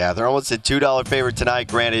 Yeah, they're almost a $2 favorite tonight.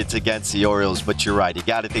 Granted, it's against the Orioles, but you're right. You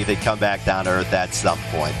got to think they come back down to earth at some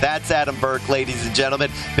point. That's Adam Burke, ladies and gentlemen.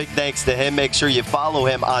 Big thanks to him. Make sure you follow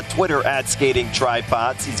him on Twitter at Skating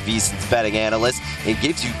Tripods. He's VSiN's betting analyst and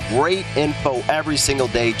gives you great info every single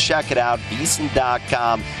day. Check it out,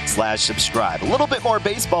 VSiN.com/subscribe. A little bit more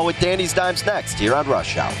baseball with Danny's Dimes next here on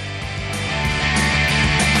Rush Hour.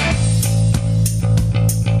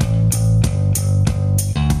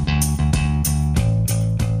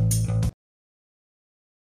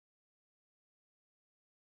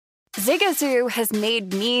 Zigazoo has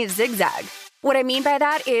made me zigzag. What I mean by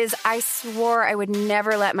that is I swore I would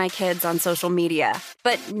never let my kids on social media,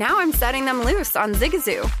 but now I'm setting them loose on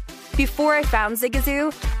Zigazoo. Before I found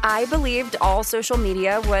Zigazoo, I believed all social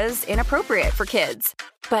media was inappropriate for kids.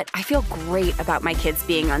 But I feel great about my kids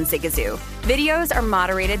being on Zigazoo. Videos are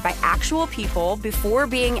moderated by actual people before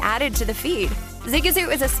being added to the feed.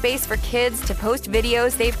 Zigazoo is a space for kids to post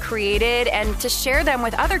videos they've created and to share them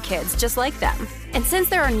with other kids just like them. And since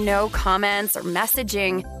there are no comments or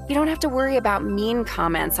messaging, you don't have to worry about mean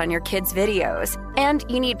comments on your kids' videos. And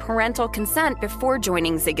you need parental consent before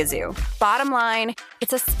joining Zigazoo. Bottom line,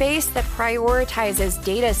 it's a space that prioritizes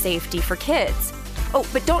data safety for kids. Oh,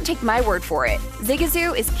 but don't take my word for it.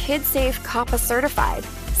 Zigazoo is KidSafe COPPA certified.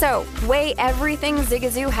 So weigh everything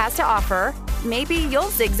Zigazoo has to offer. Maybe you'll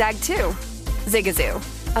zigzag too. Zigazoo,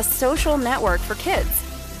 a social network for kids.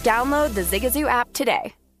 Download the Zigazoo app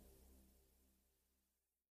today.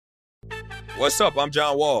 What's up? I'm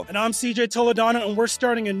John Wall. And I'm CJ Toledano, and we're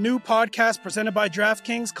starting a new podcast presented by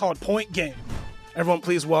DraftKings called Point Game. Everyone,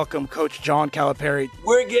 please welcome Coach John Calipari.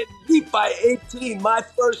 We're getting beat by 18. My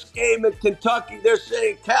first game in Kentucky, they're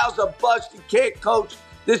saying Cal's a bust. He can't coach.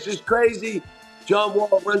 This is crazy. John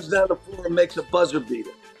Wall runs down the floor and makes a buzzer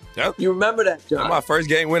beater. Yep. You remember that, John? That's my first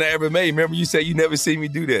game win I ever made. Remember you said you never seen me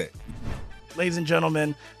do that. Ladies and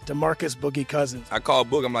gentlemen, DeMarcus Boogie Cousins. I called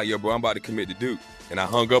Book. I'm like, yo, bro, I'm about to commit to Duke. And I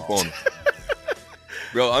hung up on him.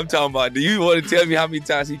 Bro, I'm talking about, do you want to tell me how many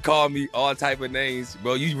times he called me all type of names?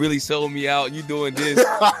 Bro, you really sold me out. You doing this.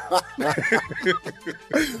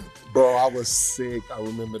 Bro, I was sick. I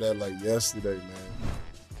remember that like yesterday, man.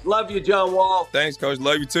 Love you, John Wall. Thanks, Coach.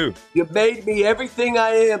 Love you, too. You made me everything I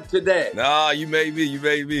am today. Nah, you made me. You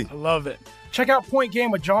made me. I love it. Check out Point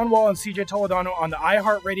Game with John Wall and CJ Toledano on the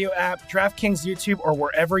iHeartRadio app, DraftKings YouTube, or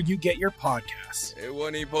wherever you get your podcasts. It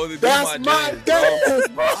wasn't even supposed to be That's my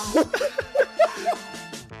game, bro.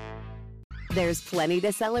 There's plenty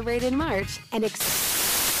to celebrate in March and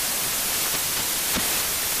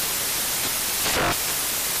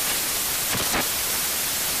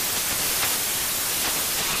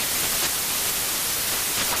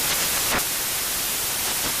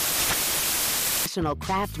National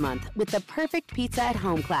Craft Month with the perfect pizza at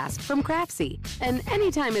home class from Craftsy. And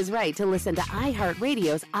anytime is right to listen to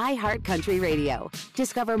iHeartRadio's iHeart Country Radio.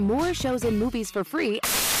 Discover more shows and movies for free.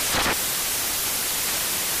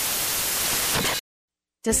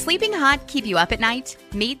 Does sleeping hot keep you up at night?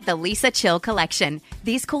 Meet the Leesa Chill Collection.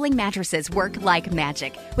 These cooling mattresses work like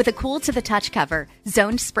magic with a cool-to-the-touch cover,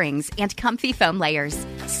 zoned springs, and comfy foam layers.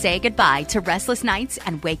 Say goodbye to restless nights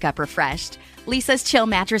and wake up refreshed. Leesa's Chill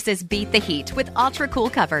mattresses beat the heat with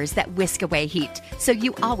ultra-cool covers that whisk away heat, so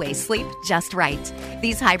you always sleep just right.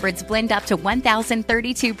 These hybrids blend up to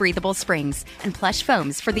 1,032 breathable springs and plush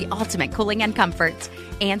foams for the ultimate cooling and comfort.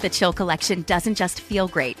 And the Chill Collection doesn't just feel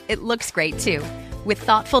great, it looks great too, with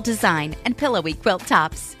thoughtful design and pillowy quilt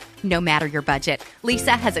tops. No matter your budget,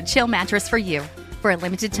 Leesa has a Chill mattress for you. For a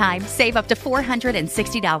limited time, save up to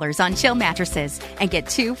 $460 on Chill mattresses and get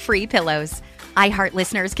 2 free pillows. iHeart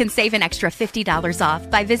listeners can save an extra $50 off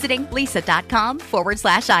by visiting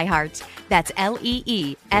leesa.com/iHeart. That's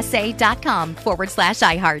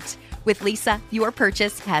LEESA.com/iHeart. With Leesa, your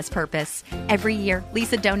purchase has purpose. Every year,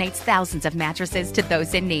 Leesa donates thousands of mattresses to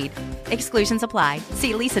those in need. Exclusions apply.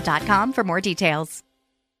 See leesa.com for more details.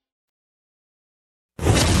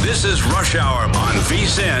 This is Rush Hour on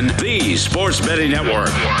VSiN, the Sports Betting Network.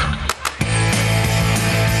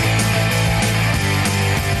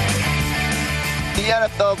 The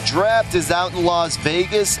NFL Draft is out in Las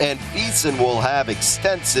Vegas, and VSiN will have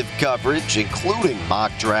extensive coverage, including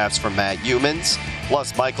mock drafts from Matt Humans.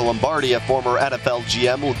 Plus, Michael Lombardi, a former NFL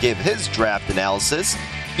GM, will give his draft analysis.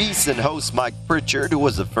 VSiN host Mike Pritchard, who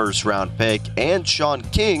was a first-round pick, and Sean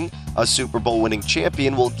King, a Super Bowl winning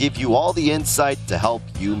champion, will give you all the insight to help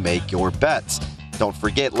you make your bets. Don't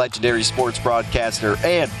forget, legendary sports broadcaster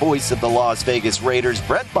and voice of the Las Vegas Raiders,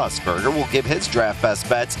 Brent Musburger, will give his draft best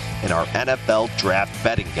bets in our NFL Draft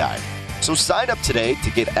Betting Guide. So sign up today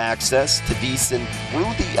to get access to VSiN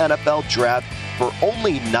through the NFL Draft for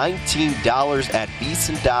only $19 at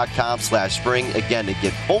VSiN.com/spring. Again, to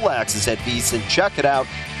get full access at VSiN, check it out,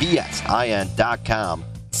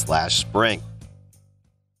 VSIN.com/spring.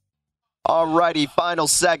 Alrighty, final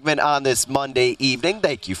segment on this Monday evening.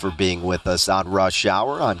 Thank you for being with us on Rush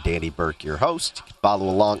Hour. I'm Danny Burke, your host. You can follow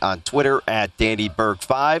along on Twitter at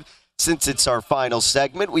DannyBurke5. Since it's our final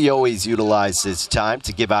segment, we always utilize this time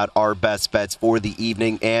to give out our best bets for the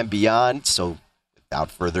evening and beyond. So without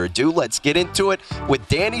further ado, let's get into it with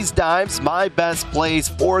Danny's Dimes, my best plays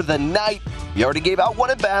for the night. We already gave out one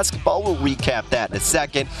in basketball. We'll recap that in a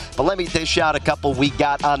second. But let me dish out a couple we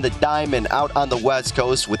got on the diamond out on the West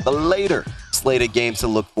Coast with the later slate of games to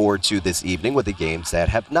look forward to this evening with the games that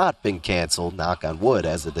have not been canceled, knock on wood,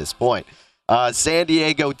 as of this point. San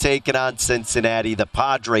Diego taking on Cincinnati. The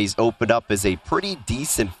Padres opened up as a pretty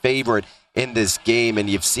decent favorite in this game, and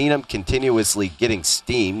you've seen them continuously getting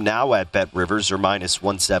steam. Now at Bet Rivers are minus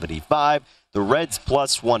 175. The Reds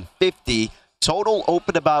plus 150. Total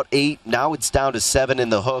opened about 8. Now it's down to 7 in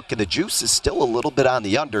the hook, and the juice is still a little bit on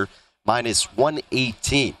the under, minus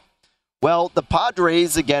 118. Well, the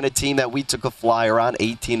Padres, again, a team that we took a flyer on,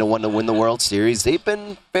 18-1 to win the World Series. They've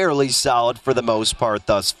been fairly solid for the most part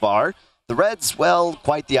thus far. The Reds, well,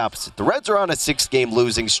 quite the opposite. The Reds are on a 6-game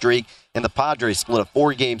losing streak, and the Padres split a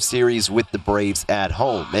 4-game series with the Braves at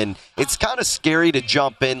home. And it's kind of scary to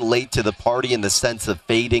jump in late to the party in the sense of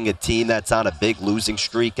fading a team that's on a big losing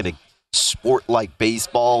streak in a sport like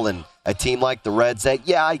baseball, and a team like the Reds that,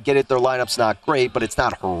 yeah, I get it, their lineup's not great, but it's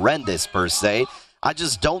not horrendous per se. I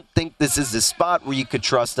just don't think this is the spot where you could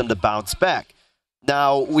trust them to bounce back.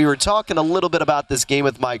 Now, we were talking a little bit about this game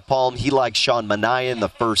with Mike Palm. He likes Sean Manaea in the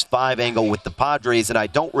first 5 angle with the Padres, and I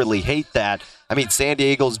don't really hate that. I mean, San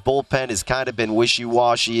Diego's bullpen has kind of been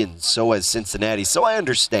wishy-washy, and so has Cincinnati. So I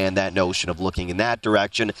understand that notion of looking in that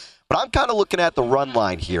direction. But I'm kind of looking at the run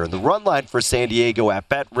line here. And the run line for San Diego at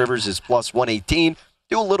Bet Rivers is plus 118.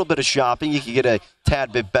 Do a little bit of shopping. You can get a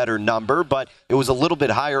tad bit better number, but it was a little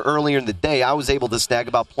bit higher earlier in the day. I was able to snag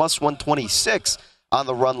about plus 126 on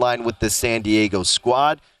the run line with the San Diego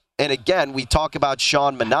squad. And again, we talk about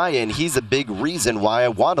Sean Manaea, and he's a big reason why I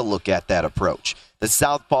want to look at that approach. The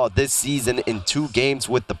southpaw this season in 2 games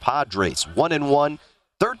with the Padres, 1-1,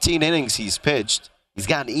 13 innings he's pitched. He's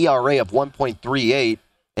got an ERA of 1.38,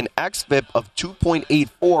 an xFIP of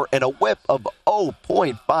 2.84, and a whip of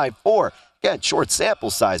 0.54. Again, short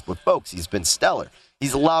sample size, but folks, he's been stellar.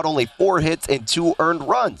 He's allowed only 4 hits and 2 earned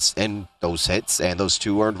runs, and those hits and those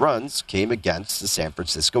 2 earned runs came against the San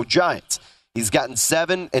Francisco Giants. He's gotten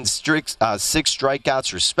 7 and 6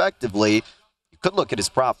 strikeouts respectively. You could look at his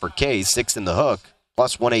prop for K, 6 in the hook,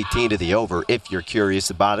 plus 118 to the over if you're curious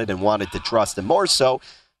about it and wanted to trust him more so.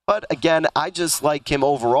 But again, I just like him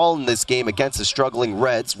overall in this game against the struggling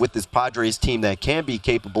Reds with this Padres team that can be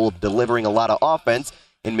capable of delivering a lot of offense.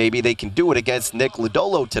 And maybe they can do it against Nick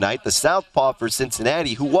Lodolo tonight, the southpaw for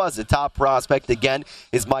Cincinnati, who was a top prospect, again,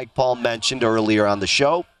 as Mike Palm mentioned earlier on the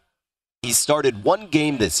show. He started 1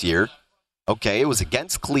 game this year. Okay, it was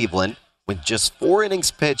against Cleveland with just 4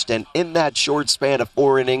 innings pitched, and in that short span of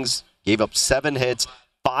 4 innings, gave up 7 hits,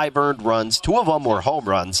 5 earned runs. 2 of them were home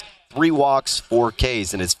runs, 3 walks, 4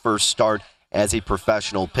 Ks in his first start as a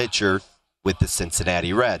professional pitcher with the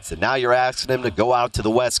Cincinnati Reds. And now you're asking him to go out to the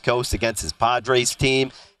West Coast against his Padres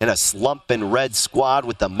team in a slumping Red squad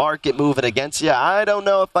with the market moving against you. I don't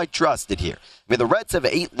know if I trust it here. I mean, the Reds have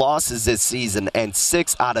 8 losses this season, and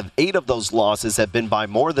 6 out of 8 of those losses have been by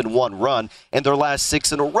more than 1 run, and their last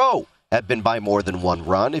 6 in a row have been by more than 1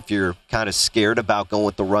 run, if you're kind of scared about going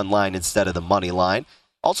with the run line instead of the money line.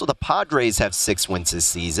 Also, the Padres have 6 wins this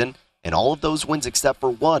season, and all of those wins except for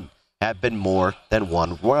 1 have been more than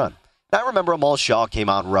 1 run. I remember Amal Shaw came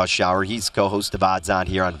out in Rush Hour. He's co-host of Odds On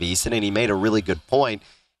here on VSiN, and he made a really good point.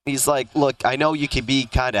 He's like, look, I know you can be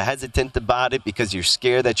kind of hesitant about it because you're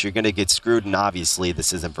scared that you're going to get screwed, and obviously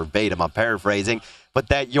this isn't verbatim, I'm paraphrasing, but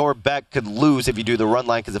that your bet could lose if you do the run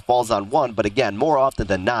line because it falls on 1. But again, more often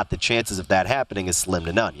than not, the chances of that happening is slim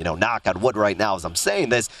to none. You know, knock on wood right now as I'm saying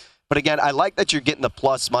this. But again, I like that you're getting the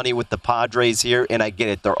plus money with the Padres here, and I get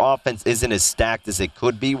it. Their offense isn't as stacked as it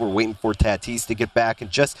could be. We're waiting for Tatis to get back and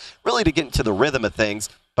just really to get into the rhythm of things.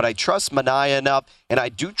 But I trust Manaea enough, and I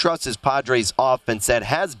do trust his Padres offense that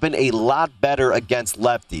has been a lot better against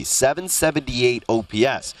lefties, 778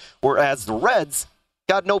 OPS, whereas the Reds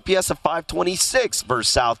got an OPS of 526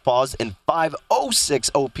 versus Southpaws and 506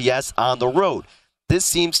 OPS on the road. This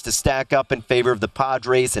seems to stack up in favor of the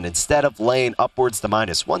Padres, and instead of laying upwards to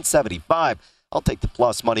minus 175, I'll take the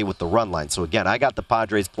plus money with the run line. So again, I got the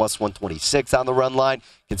Padres plus 126 on the run line.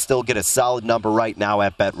 Can still get a solid number right now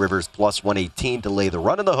at Bet Rivers plus 118 to lay the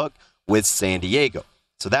run in the hook with San Diego.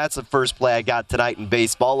 So that's the first play I got tonight in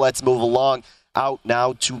baseball. Let's move along out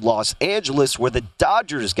now to Los Angeles, where the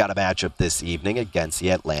Dodgers got a matchup this evening against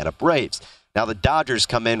the Atlanta Braves. Now, the Dodgers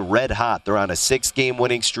come in red hot. They're on a 6-game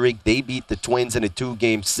winning streak. They beat the Twins in a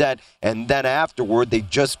 2-game set, and then afterward, they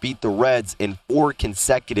just beat the Reds in 4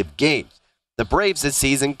 consecutive games. The Braves this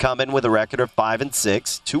season come in with a record of 5-6,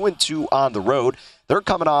 2-2 on the road. They're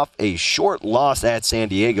coming off a short loss at San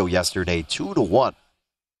Diego yesterday, 2-1.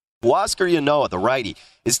 Huascar Ynoa, the righty,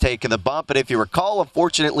 is taking the bump. And if you recall,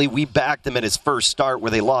 unfortunately, we backed him in his first start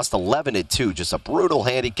where they lost 11-2. Just a brutal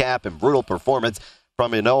handicap and brutal performance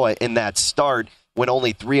from Ynoa in that start when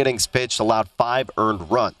only 3 innings pitched, allowed 5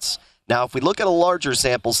 earned runs. Now, if we look at a larger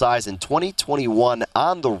sample size in 2021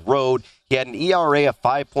 on the road, he had an ERA of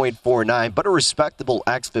 5.49, but a respectable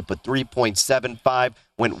xFIP of 3.75,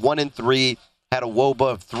 went 1-3, had a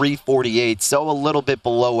WOBA of 348, so a little bit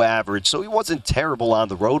below average. So he wasn't terrible on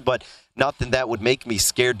the road, but nothing that would make me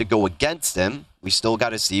scared to go against him. We still got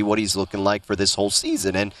to see what he's looking like for this whole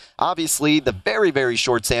season. And obviously, the very, very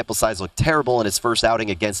short sample size looked terrible in his first outing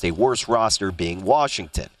against a worse roster being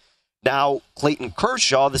Washington. Now, Clayton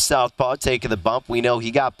Kershaw, the southpaw, taking the bump. We know he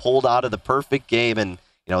got pulled out of the perfect game, and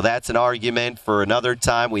that's an argument for another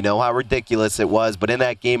time. We know how ridiculous it was, but in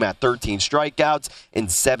that game at 13 strikeouts in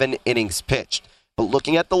 7 innings pitched. But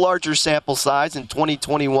looking at the larger sample size in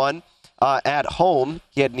 2021, at home,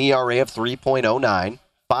 he had an ERA of 3.09,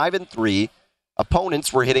 5-3.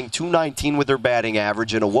 Opponents were hitting .219 with their batting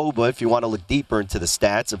average, and a WOBA, if you want to look deeper into the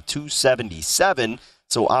stats, of .277.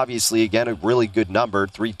 So obviously, again, a really good number.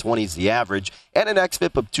 320 is the average, and an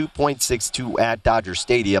xFIP of 2.62 at Dodger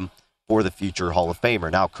Stadium for the future Hall of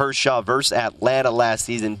Famer. Now, Kershaw versus Atlanta last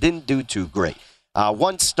season didn't do too great.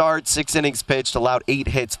 1 start, 6 innings pitched, allowed 8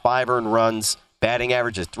 hits, 5 earned runs. Batting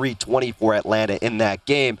average of 320 for Atlanta in that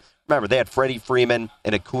game. Remember, they had Freddie Freeman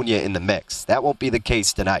and Acuna in the mix. That won't be the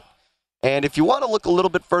case tonight. And if you want to look a little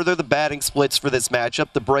bit further, the batting splits for this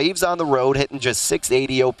matchup, the Braves on the road hitting just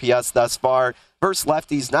 680 OPS thus far. Versus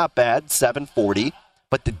lefties, not bad, 740.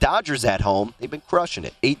 But the Dodgers at home, they've been crushing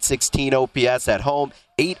it. 816 OPS at home,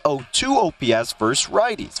 802 OPS versus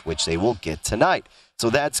righties, which they will get tonight. So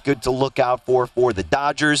that's good to look out for the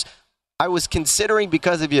Dodgers. I was considering,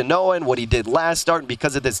 because of Ynoa and what he did last start and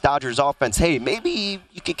because of this Dodgers offense, hey, maybe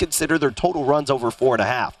you could consider their total runs over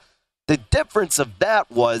 4.5. The difference of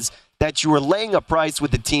that was that you were laying a price with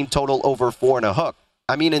the team total over 4.5.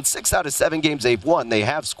 I mean, in 6 out of 7 games they've won, they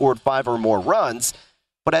have scored 5 or more runs.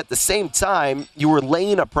 But at the same time, you were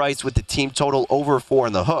laying a price with the team total over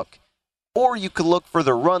 4.5. Or you could look for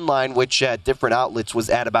the run line, which at different outlets was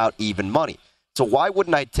at about even money. So why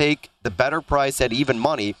wouldn't I take the better price at even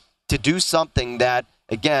money to do something that,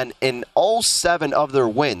 again, in all 7 of their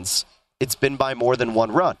wins, it's been by more than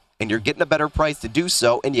 1 run. And you're getting a better price to do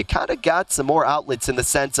so, and you kind of got some more outlets in the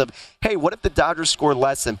sense of, hey, what if the Dodgers score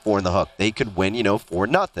less than 4.5? They could win, 4-0,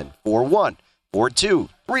 4-1, 4-2,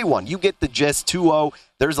 3-1. You get the gist, 2-0.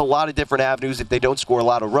 There's a lot of different avenues if they don't score a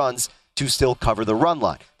lot of runs to still cover the run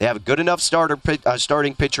line. They have a good enough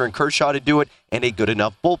starting pitcher in Kershaw to do it, and a good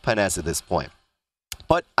enough bullpen as of this point.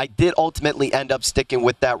 But I did ultimately end up sticking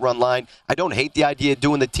with that run line. I don't hate the idea of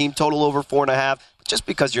doing the team total over 4.5, just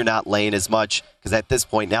because you're not laying as much, because at this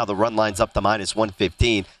point now the run line's up to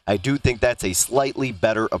 -115. I do think that's a slightly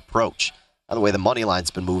better approach. By the way, the money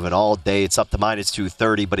line's been moving all day. It's up to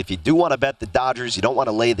 -230. But if you do want to bet the Dodgers, you don't want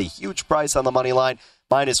to lay the huge price on the money line,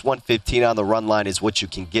 -115 on the run line is what you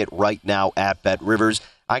can get right now at Bet Rivers.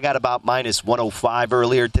 I got about -105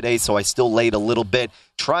 earlier today, so I still laid a little bit.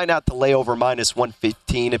 Try not to lay over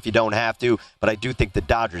 -115 if you don't have to, but I do think the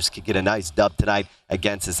Dodgers could get a nice dub tonight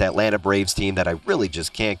against this Atlanta Braves team that I really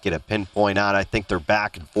just can't get a pinpoint on. I think they're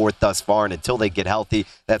back and forth thus far, and until they get healthy,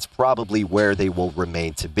 that's probably where they will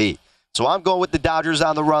remain to be. So I'm going with the Dodgers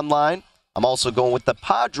on the run line. I'm also going with the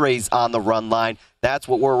Padres on the run line. That's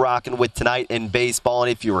what we're rocking with tonight in baseball.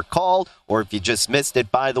 And if you recall, or if you just missed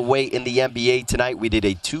it, by the way, in the NBA tonight, we did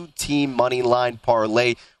a 2-team money line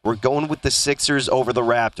parlay. We're going with the Sixers over the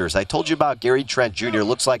Raptors. I told you about Gary Trent Jr.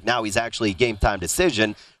 Looks like now he's actually a game-time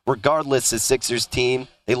decision. Regardless, the Sixers team,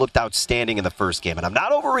 they looked outstanding in the first game. And I'm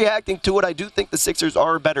not overreacting to it. I do think the Sixers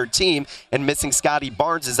are a better team, and missing Scotty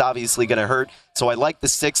Barnes is obviously going to hurt. So I like the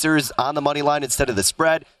Sixers on the money line instead of the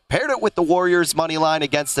spread. Paired it with the Warriors money line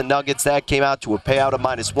against the Nuggets. That came out to a payout of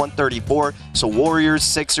 -134. So Warriors,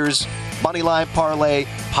 Sixers, money line parlay,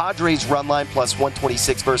 Padres run line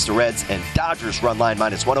 +126 versus the Reds, and Dodgers run line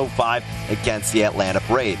 -105 against the Atlanta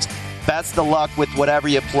Braves. Best of luck with whatever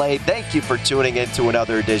you play. Thank you for tuning in to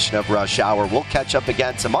another edition of Rush Hour. We'll catch up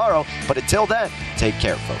again tomorrow, but until then, take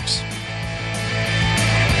care, folks.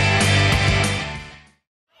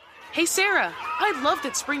 Hey, Sarah, I loved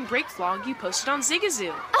that spring break vlog you posted on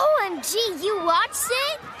Zigazoo. OMG, you watched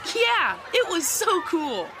it? Yeah, it was so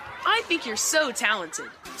cool. I think you're so talented.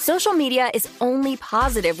 Social media is only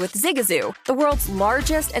positive with Zigazoo, the world's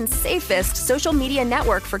largest and safest social media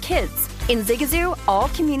network for kids. In Zigazoo, all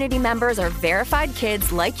community members are verified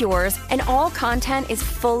kids like yours, and all content is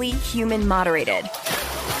fully human moderated.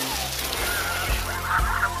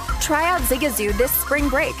 Try out Zigazoo this spring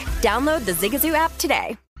break. Download the Zigazoo app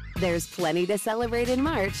today. There's plenty to celebrate in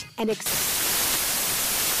March and National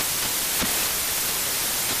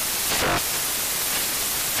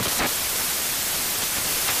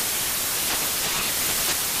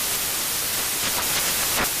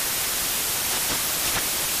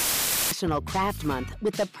Craft Month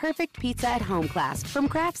with the perfect pizza at home class from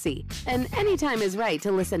Craftsy. And anytime is right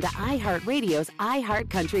to listen to iHeartRadio's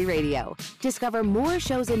iHeart Country Radio. Discover more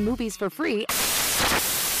shows and movies for free.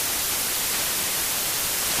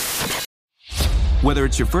 Whether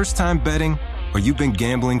it's your first time betting or you've been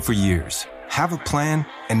gambling for years, have a plan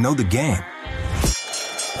and know the game.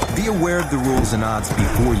 Be aware of the rules and odds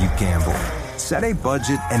before you gamble. Set a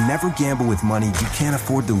budget and never gamble with money you can't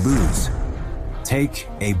afford to lose. Take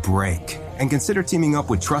a break and consider teaming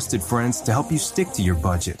up with trusted friends to help you stick to your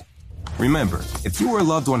budget. Remember, if you or a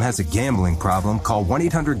loved one has a gambling problem, call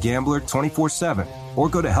 1-800-GAMBLER 24/7 or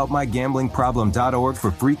go to helpmygamblingproblem.org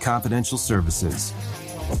for free confidential services.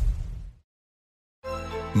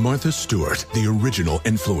 Martha Stewart, the original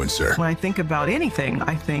influencer. When I think about anything,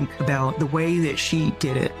 I think about the way that she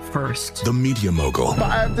did it first. The media mogul.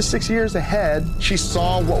 5 to 6 years ahead, she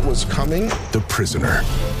saw what was coming. The prisoner.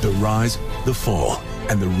 The rise, the fall,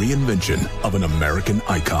 and the reinvention of an American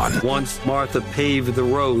icon. Once Martha paved the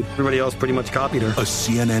road, everybody else pretty much copied her. A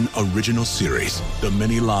CNN original series, The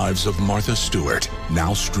Many Lives of Martha Stewart,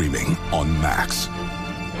 now streaming on Max.